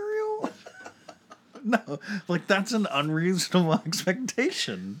my cereal? No, like that's an unreasonable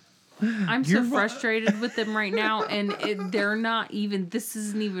expectation. I'm You're so fu- frustrated with them right now, and they're not even. This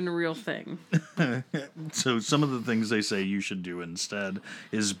isn't even a real thing. So some of the things they say you should do instead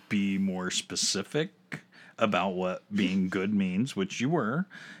is be more specific about what being good means, which you were,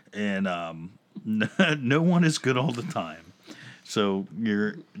 and no one is good all the time. So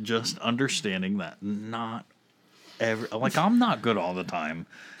you're just understanding that not like I'm not good all the time.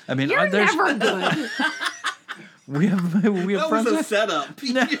 I mean, You're there's never good. we have That was friends. a setup.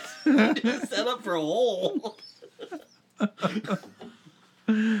 You just set up for a hole.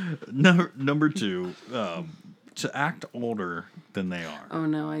 Number 2, to act older than they are. Oh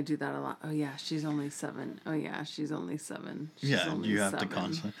no, I do that a lot. Oh yeah, she's only 7. Oh yeah, she's only 7. She's Yeah, only you have to 7.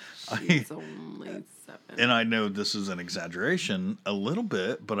 constantly. She's only 7. And I know this is an exaggeration a little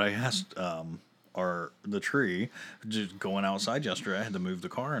bit, but I asked the tree just going outside yesterday. I had to move the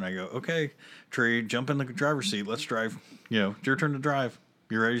car, and I go, "Okay, tree, jump in the driver's seat. Let's drive. It's your turn to drive.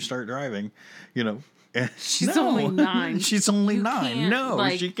 You ready to start driving? And She's only 9. She's only You 9. can't, No,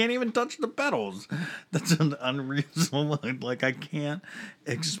 like- she can't even touch the pedals. That's an unreasonable. Like I can't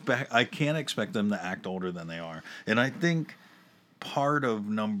expect them to act older than they are. And I think part of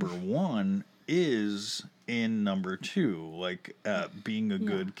number 1 is in number 2, like being a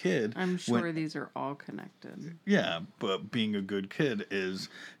good kid. I'm sure these are all connected. Yeah, but being a good kid is,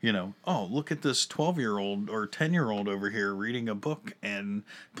 oh, look at this 12-year-old or 10-year-old over here reading a book and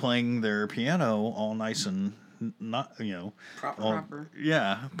playing their piano all nice and not, Proper.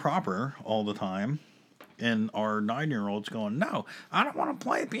 Yeah, proper all the time. And our 9-year-old's going, no, I don't want to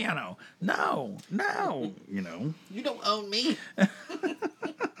play piano. No. You don't own me.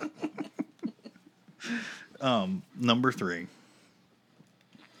 Number 3.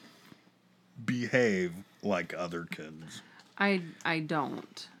 Behave like other kids. I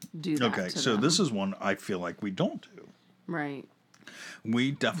don't do that. Okay, to so them. this is one I feel like we don't do. Right.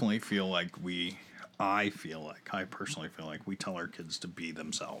 We definitely feel like I personally feel like we tell our kids to be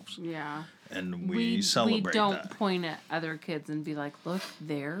themselves. Yeah. And we celebrate We don't that. point at other kids and be like, look,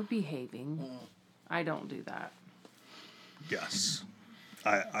 they're behaving. I don't do that. Yes.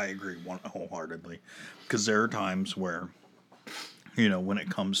 I agree wholeheartedly. Because there are times where, when it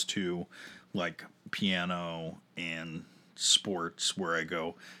comes to like piano and sports, where I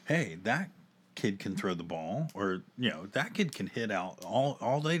go, hey, that kid can throw the ball, or that kid can hit out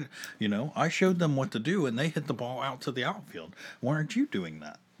all day. I showed them what to do and they hit the ball out to the outfield. Why aren't you doing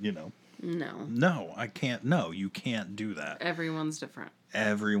that? No, I can't. No, you can't do that. Everyone's different.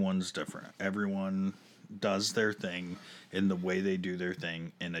 Everyone's different. Everyone does their thing in the way they do their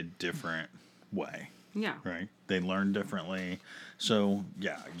thing in a different way. Yeah. Right. They learn differently. So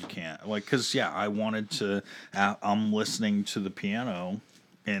yeah, you can't because I wanted to, I'm listening to the piano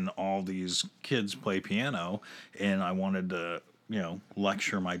and all these kids play piano, and I wanted to,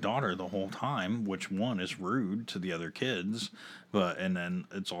 lecture my daughter the whole time, which one is rude to the other kids, and then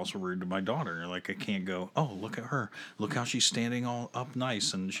it's also rude to my daughter. Like, I can't go, oh, look at her. Look how she's standing all up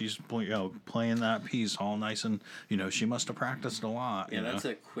nice, and she's, playing that piece all nice, and, she must have practiced a lot. Yeah, that's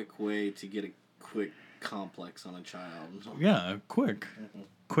a quick way to get a quick complex on a child. Yeah, quick.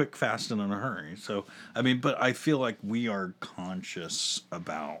 Quick, fast, and in a hurry. So, but I feel like we are conscious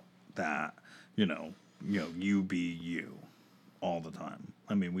about that, you be you all the time.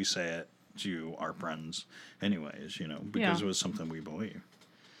 We say it to our friends anyways, because it was something we believe.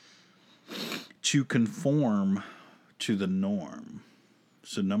 To conform to the norm.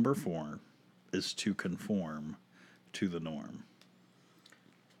 So number 4 is to conform to the norm.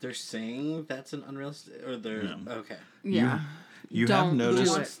 They're saying that's an unrealistic, or they're okay. Yeah. You Don't have Who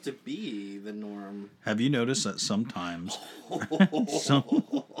noticed wants to be the norm? Have you noticed that sometimes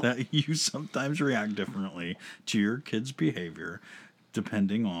that you sometimes react differently to your kids' behavior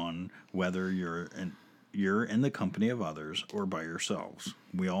depending on whether you're in the company of others or by yourselves?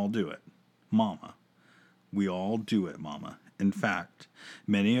 We all do it. Mama. We all do it, Mama. In fact,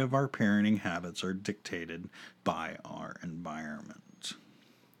 many of our parenting habits are dictated by our environment.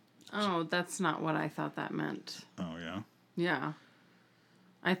 Oh, that's not what I thought that meant. Oh, yeah? Yeah.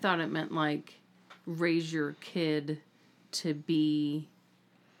 I thought it meant like raise your kid to be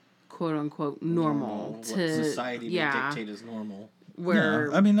quote unquote normal. What To society would dictate as normal. Where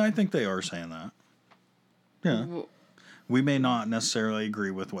Yeah, I think they are saying that. Yeah. We may not necessarily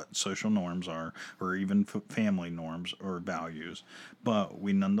agree with what social norms are, or even family norms or values, but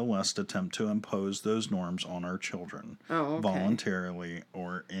we nonetheless attempt to impose those norms on our children, voluntarily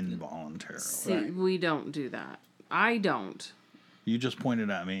or involuntarily. See, we don't do that. I don't. You just pointed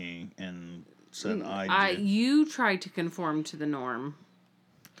at me and said I did. You try to conform to the norm.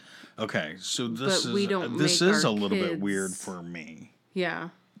 Okay, so this But we don't is make a our little bit kids- weird for me. Yeah.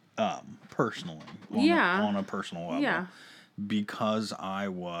 Personally. On a personal level. Yeah. Because I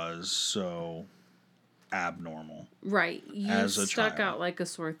was so abnormal. Right. You As a stuck child. out like a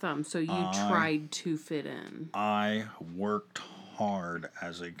sore thumb, so you tried to fit in. I worked hard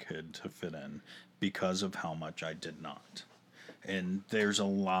as a kid to fit in because of how much I did not. And there's a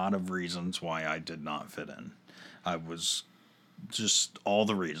lot of reasons why I did not fit in. I was just all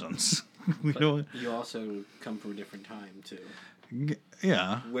the reasons. But you also come from a different time, too.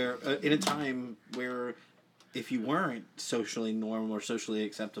 Yeah. Where, in a time where if you weren't socially normal or socially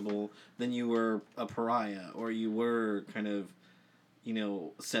acceptable, then you were a pariah, or you were kind of,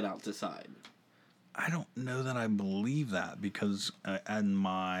 set out to side. I don't know that I believe that because I It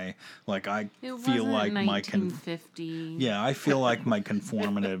feel wasn't like my 1950. I feel like my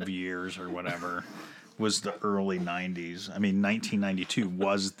conformative years or whatever was the early 90s. 1992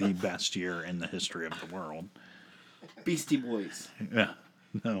 was the best year in the history of the world. Beastie Boys. Yeah.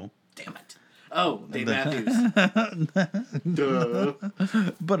 No. Damn it. Oh, Dave Matthews. Duh.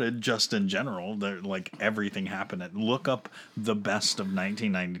 But just in general, everything happened. Look up the best of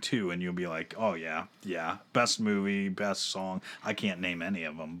 1992 and you'll be like, oh yeah, best movie, best song. I can't name any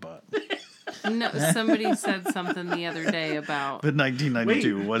of them, but No, somebody said something the other day about But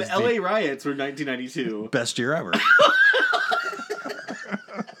 1992 Wait, was the LA riots were 1992. best year ever.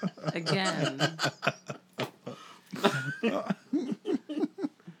 again.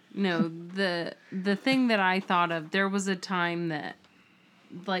 No, the thing that I thought of, there was a time that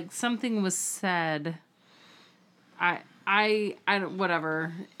like something was said. I don't,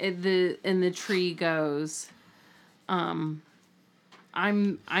 whatever. The tree goes. I'm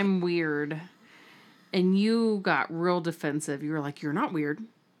weird. And you got real defensive. You were like, "You're not weird."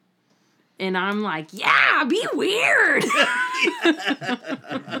 And I'm like, "Yeah, be weird."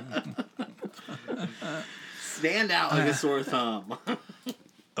 Stand out like a sore thumb.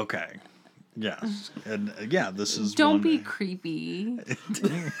 Okay. Yes. And yeah, this is Don't one... be creepy.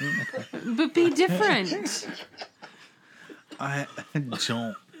 But be different. I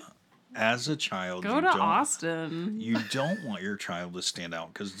don't... As a child, Go to Austin. You don't want your child to stand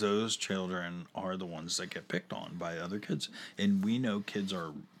out because those children are the ones that get picked on by other kids. And we know kids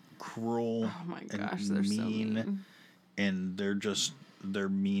are cruel Oh my gosh, and they're so mean. And they're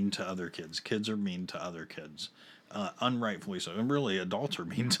mean to other kids. Kids are mean to other kids. Unrightfully so. And really, adults are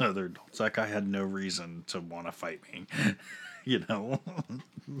mean to other adults. That guy had no reason to want to fight me. You know?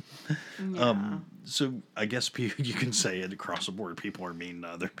 Yeah. So I guess you can say it across the board. People are mean to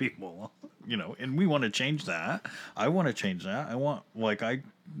other people, you know, and we want to change that. I want to change that. I want,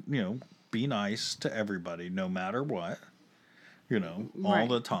 be nice to everybody, no matter what, you know, all Right.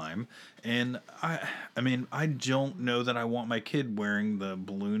 the time. And I mean, I don't know that I want my kid wearing the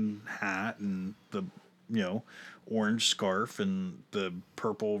balloon hat and the, orange scarf and the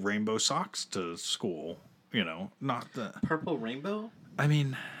purple rainbow socks to school. You know, not the Purple rainbow? I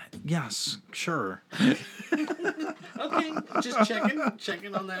mean, yes, sure. Okay, just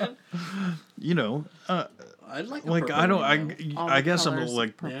checking on that. You know, I'd like a like purple I don't. rainbow. All I the guess I'm colors of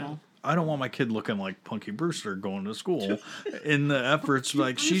like. purple. Yeah. I don't want my kid looking like Punky Brewster going to school. In the efforts,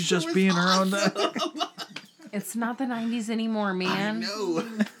 like she's Brewster just was being her own. It's not the 90s anymore, man. No.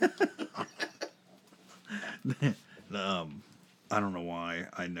 I don't know why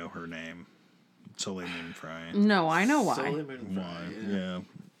I know her name. Soleil Fry. No, I know why. Solomon Why? Fry, Yeah.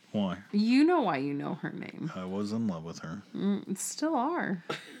 Why? You know why you know her name. I was in love with her. Still are.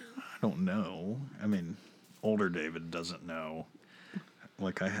 I don't know. I mean, older David doesn't know.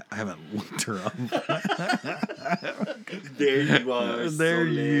 Like I haven't looked her up. There you are. There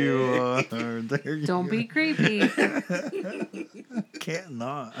you Soleil. are. There you Don't be creepy. Can't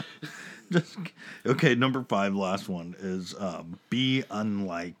not. Just okay. Number 5, last one is be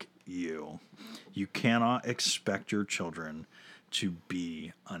unlike you. You cannot expect your children to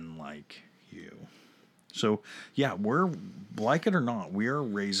be unlike you. So yeah, we're, like it or not, we are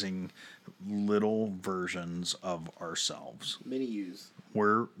raising little versions of ourselves. Mini U's.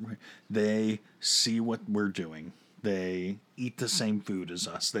 They see what we're doing. They eat the same food as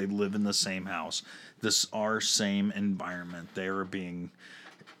us. They live in the same house. This our same environment. They are being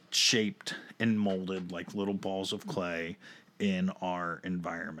shaped and molded like little balls of clay in our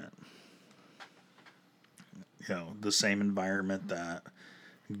environment. You know, the same environment that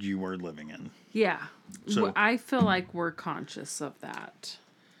you are living in. Yeah. So- I feel like we're conscious of that.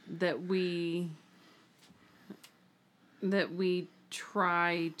 That we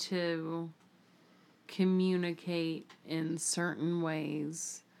try to communicate in certain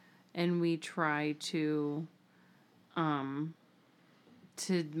ways, and we try to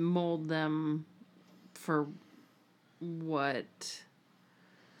mold them for what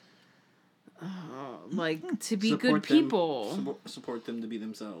like to be good people. Support them to be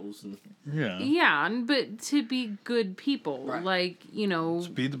themselves. And Yeah. Yeah, but to be good people, Right. like,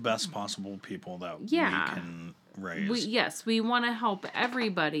 Be the best possible people that Yeah. we can raise. we want to help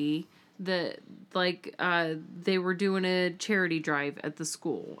everybody. They were doing a charity drive at the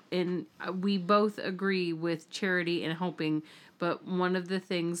school, and we both agree with charity and helping, but one of the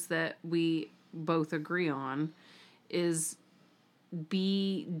things that we both agree on is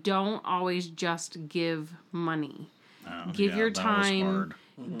don't always just give money. Give your that was time, hard.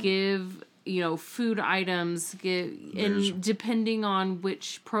 give food items, and depending on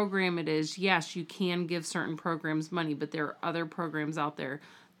which program it is, yes, you can give certain programs money, but there are other programs out there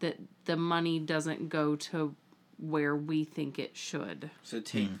that the money doesn't go to where we think it should. so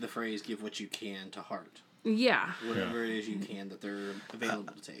take the phrase "give what you can" to heart. Yeah. Whatever it is you can that they're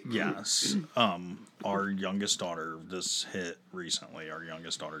available to take. Yes. Our youngest daughter, this hit recently, our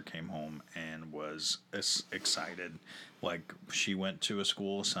youngest daughter came home and was excited. Like, she went to a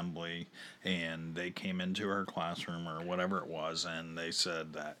school assembly and they came into her classroom or whatever it was, and they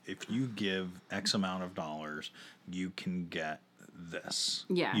said that if you give X amount of dollars, you can get this.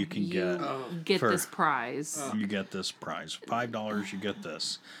 Yeah, You can get for- this prize. you get this prize. $5 you get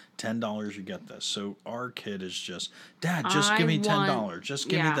this. $10 you get this. So our kid is just, Dad, just give me $10. Just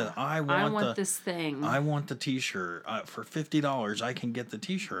give me the. I want this thing. I want the T-shirt. For $50 I can get the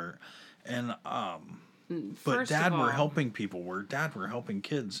T-shirt. And but First Dad, of we're all- helping people. We're helping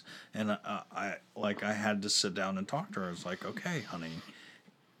kids. And I had to sit down and talk to her. I was like, okay, honey,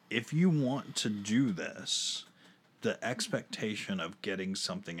 if you want to do this, the expectation of getting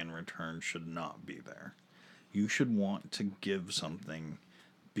something in return should not be there. You should want to give something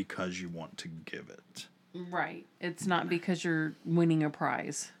because you want to give it. Right. It's not because you're winning a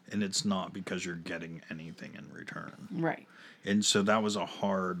prize. And it's not because you're getting anything in return. Right. And so that was a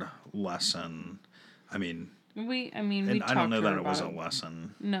hard lesson. I mean, We and I don't know talked to that her it was a about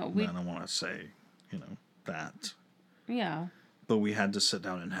lesson. No, I don't want to say, that. Yeah. But we had to sit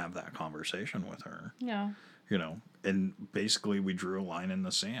down and have that conversation with her. Yeah. And basically we drew a line in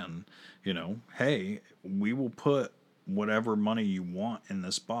the sand. Hey, we will put whatever money you want in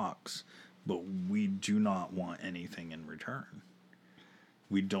this box, but we do not want anything in return.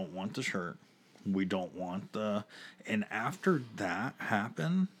 We don't want the shirt. We don't want and after that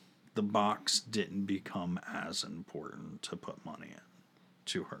happened, the box didn't become as important to put money in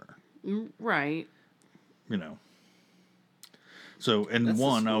to her. Right. So in That's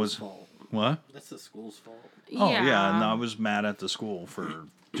one, the I was school's fault. what? That's the school's fault. Oh yeah, and I was mad at the school for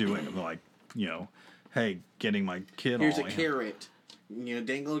doing hey, getting my kid. Here's all a carrot.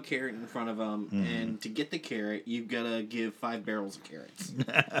 Dangle a carrot in front of them, and to get the carrot, you've got to give 5 barrels of carrots.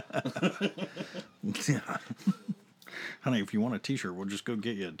 Yeah. Honey, if you want a T-shirt, we'll just go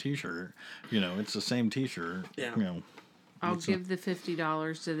get you a T-shirt. It's the same T-shirt. Yeah. I'll give the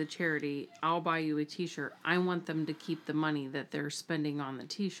 $50 to the charity. I'll buy you a T-shirt. I want them to keep the money that they're spending on the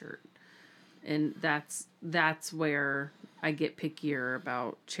T-shirt, and that's where I get pickier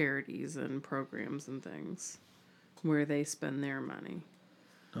about charities and programs and things, where they spend their money.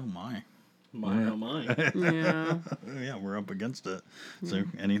 Oh my. Oh my. Yeah. Yeah, we're up against it. So,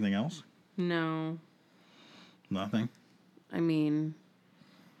 anything else? No. Nothing. I mean,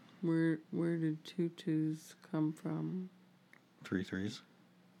 where did tutus come from? 3 threes.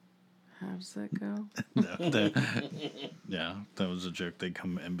 How does that go? No, yeah, that was a joke. They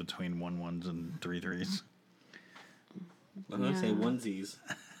come in between 1-1s and 3 threes. I'm going to say onesies.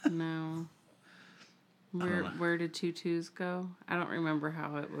 No. Where did tutus go? I don't remember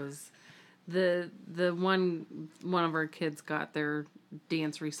how it was. The one of our kids got their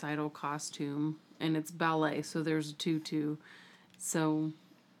dance recital costume, and it's ballet, so there's a tutu. So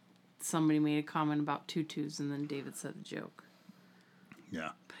somebody made a comment about tutus, and then David said the joke. Yeah,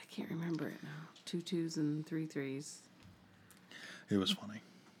 But I can't remember it now. 2-2s and 3-3s. it was funny.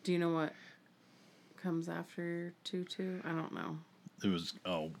 Do you know what comes after 2-2? I don't know. It was,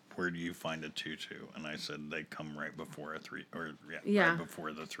 where do you find a 2-2? And I said they come right before a 3, or Yeah. right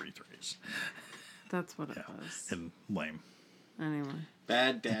before the 3 threes. That's what it was. And lame. Anyway.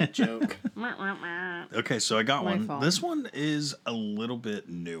 Bad dad joke. Okay, so I got My one. fault. This one is a little bit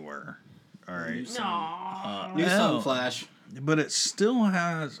newer. All right. New song. No. New no. song, Flash. But it still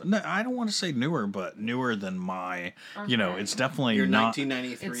has, no, I don't want to say newer, but newer than my, Okay. it's definitely Your not.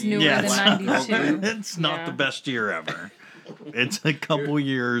 1993. It's newer Yeah, than it's- 92. It's not the Yeah. best year ever. It's a couple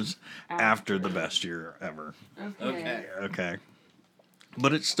years after the best year ever. Okay. Okay.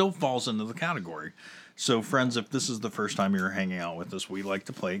 But it still falls into the category. So, friends, if this is the first time you're hanging out with us, we like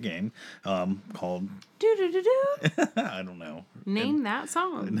to play a game called, Do-do-do-do. I don't know. Name that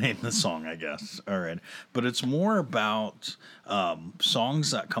song. Name the song, I guess. All right. But it's more about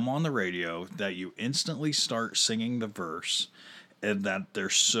songs that come on the radio that you instantly start singing the verse and that they're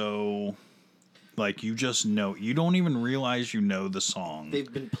so, like, you just know, you don't even realize you know the song.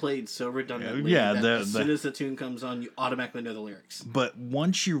 They've been played so redundantly Yeah, that as soon as the tune comes on, you automatically know the lyrics. But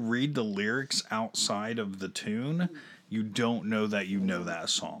once you read the lyrics outside of the tune, you don't know that you know that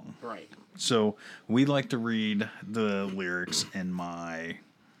song. Right. So we like to read the lyrics in my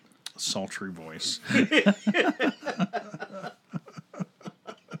sultry voice.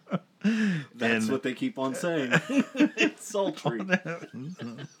 That's And- what they keep on saying. It's sultry.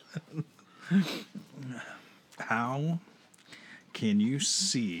 How can you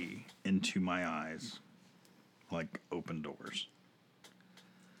see into my eyes like open doors?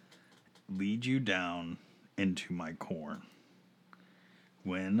 Lead you down into my core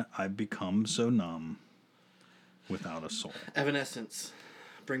when I become so numb without a soul. Evanescence.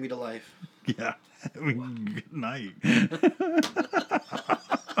 Bring me to life. Yeah. Good night.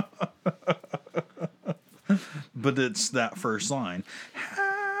 But it's that first line.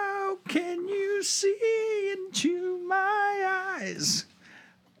 How can you see into my guys.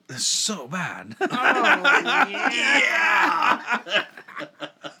 It's so bad. Oh, yeah.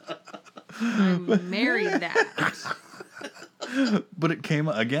 I married that. But it came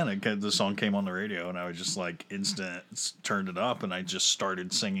again. The song came on the radio, and I was just like turned it up, and I just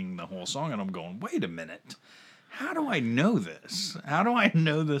started singing the whole song. And I'm going, wait a minute, how do I know this? How do I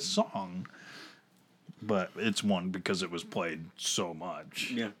know this song? But it's one because it was played so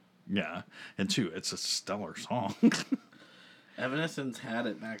much. Yeah, and two, it's a stellar song. Evanescence had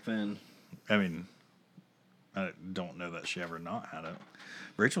it back then. I mean, I don't know that she ever not had it.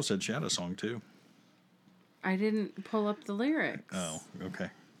 Rachel said she had a song too. I didn't pull up the lyrics. Oh, okay.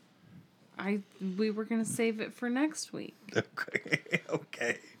 We were gonna save it for next week.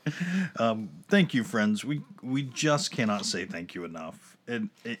 Okay. Thank you, friends. We just cannot say thank you enough.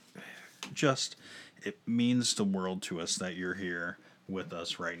 It means the world to us that you're here with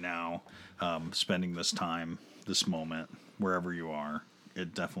us right now, spending this time, this moment, wherever you are.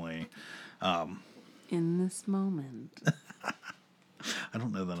 It definitely. In this moment. I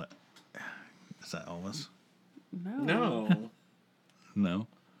don't know that. Is that Elvis? No. No.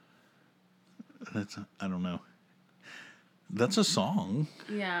 I don't know. That's a song.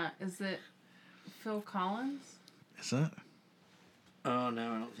 Yeah, is it Phil Collins? Is it? Oh,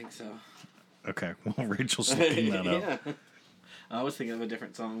 no, I don't think so. Okay, well, Rachel's looking that up. Yeah. I was thinking of a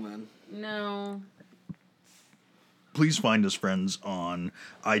different song then. No. Please find us, friends, on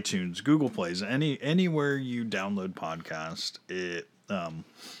iTunes, Google Plays, anywhere you download podcast.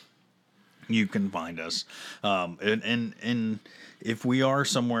 You can find us, and if we are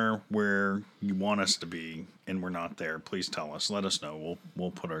somewhere where you want us to be and we're not there, please tell us. Let us know.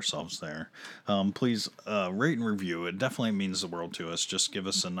 We'll put ourselves there. Please rate and review. It definitely means the world to us. Just give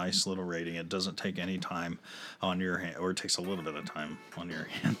us a nice little rating. It doesn't take any time on your hand, or it takes a little bit of time on your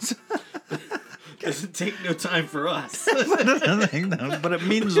hands. Doesn't take no time for us. But it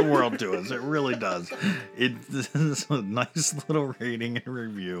means the world to us. It really does. It's a nice little rating and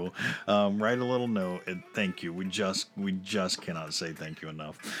review. Write a little note. And thank you. We just cannot say thank you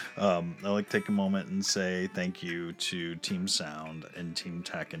enough. I like to take a moment and say thank you to Team Sound and Team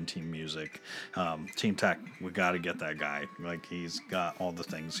Tech and Team Music. Team Tech, we got to get that guy. Like, he's got all the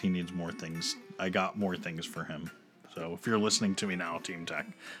things. He needs more things. I got more things for him. So if you're listening to me now, Team Tech,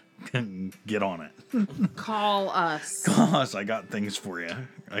 get on it. Call us. Call us. I got things for you.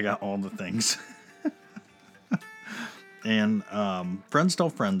 I got all the things. And friends tell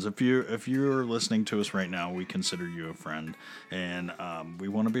friends. If you're listening to us right now, we consider you a friend, and we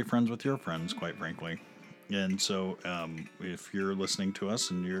want to be friends with your friends, quite frankly. And so, if you're listening to us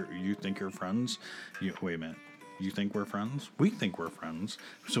and you think you're friends, wait a minute. You think we're friends? We think we're friends.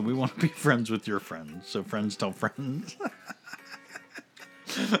 So we want to be friends with your friends. So friends tell friends.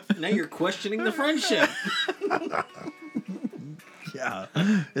 Now you're questioning the friendship. Yeah.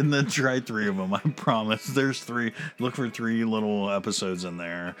 And then try 3 of them. I promise. There's 3. Look for 3 little episodes in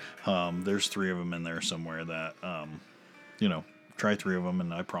there. There's 3 of them in there somewhere that, try 3 of them,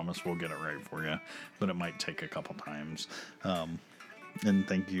 and I promise we'll get it right for you. But it might take a couple times. And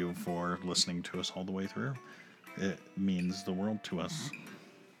thank you for listening to us all the way through. It means the world to us.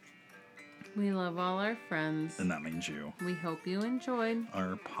 We love all our friends. And that means you. We hope you enjoyed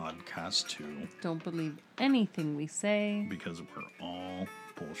Our podcast too. Don't believe anything we say. Because we're all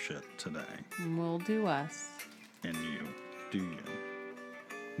bullshit today. And we'll do us. And you do you.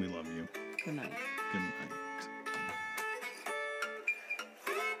 We love you. Good night. Good night.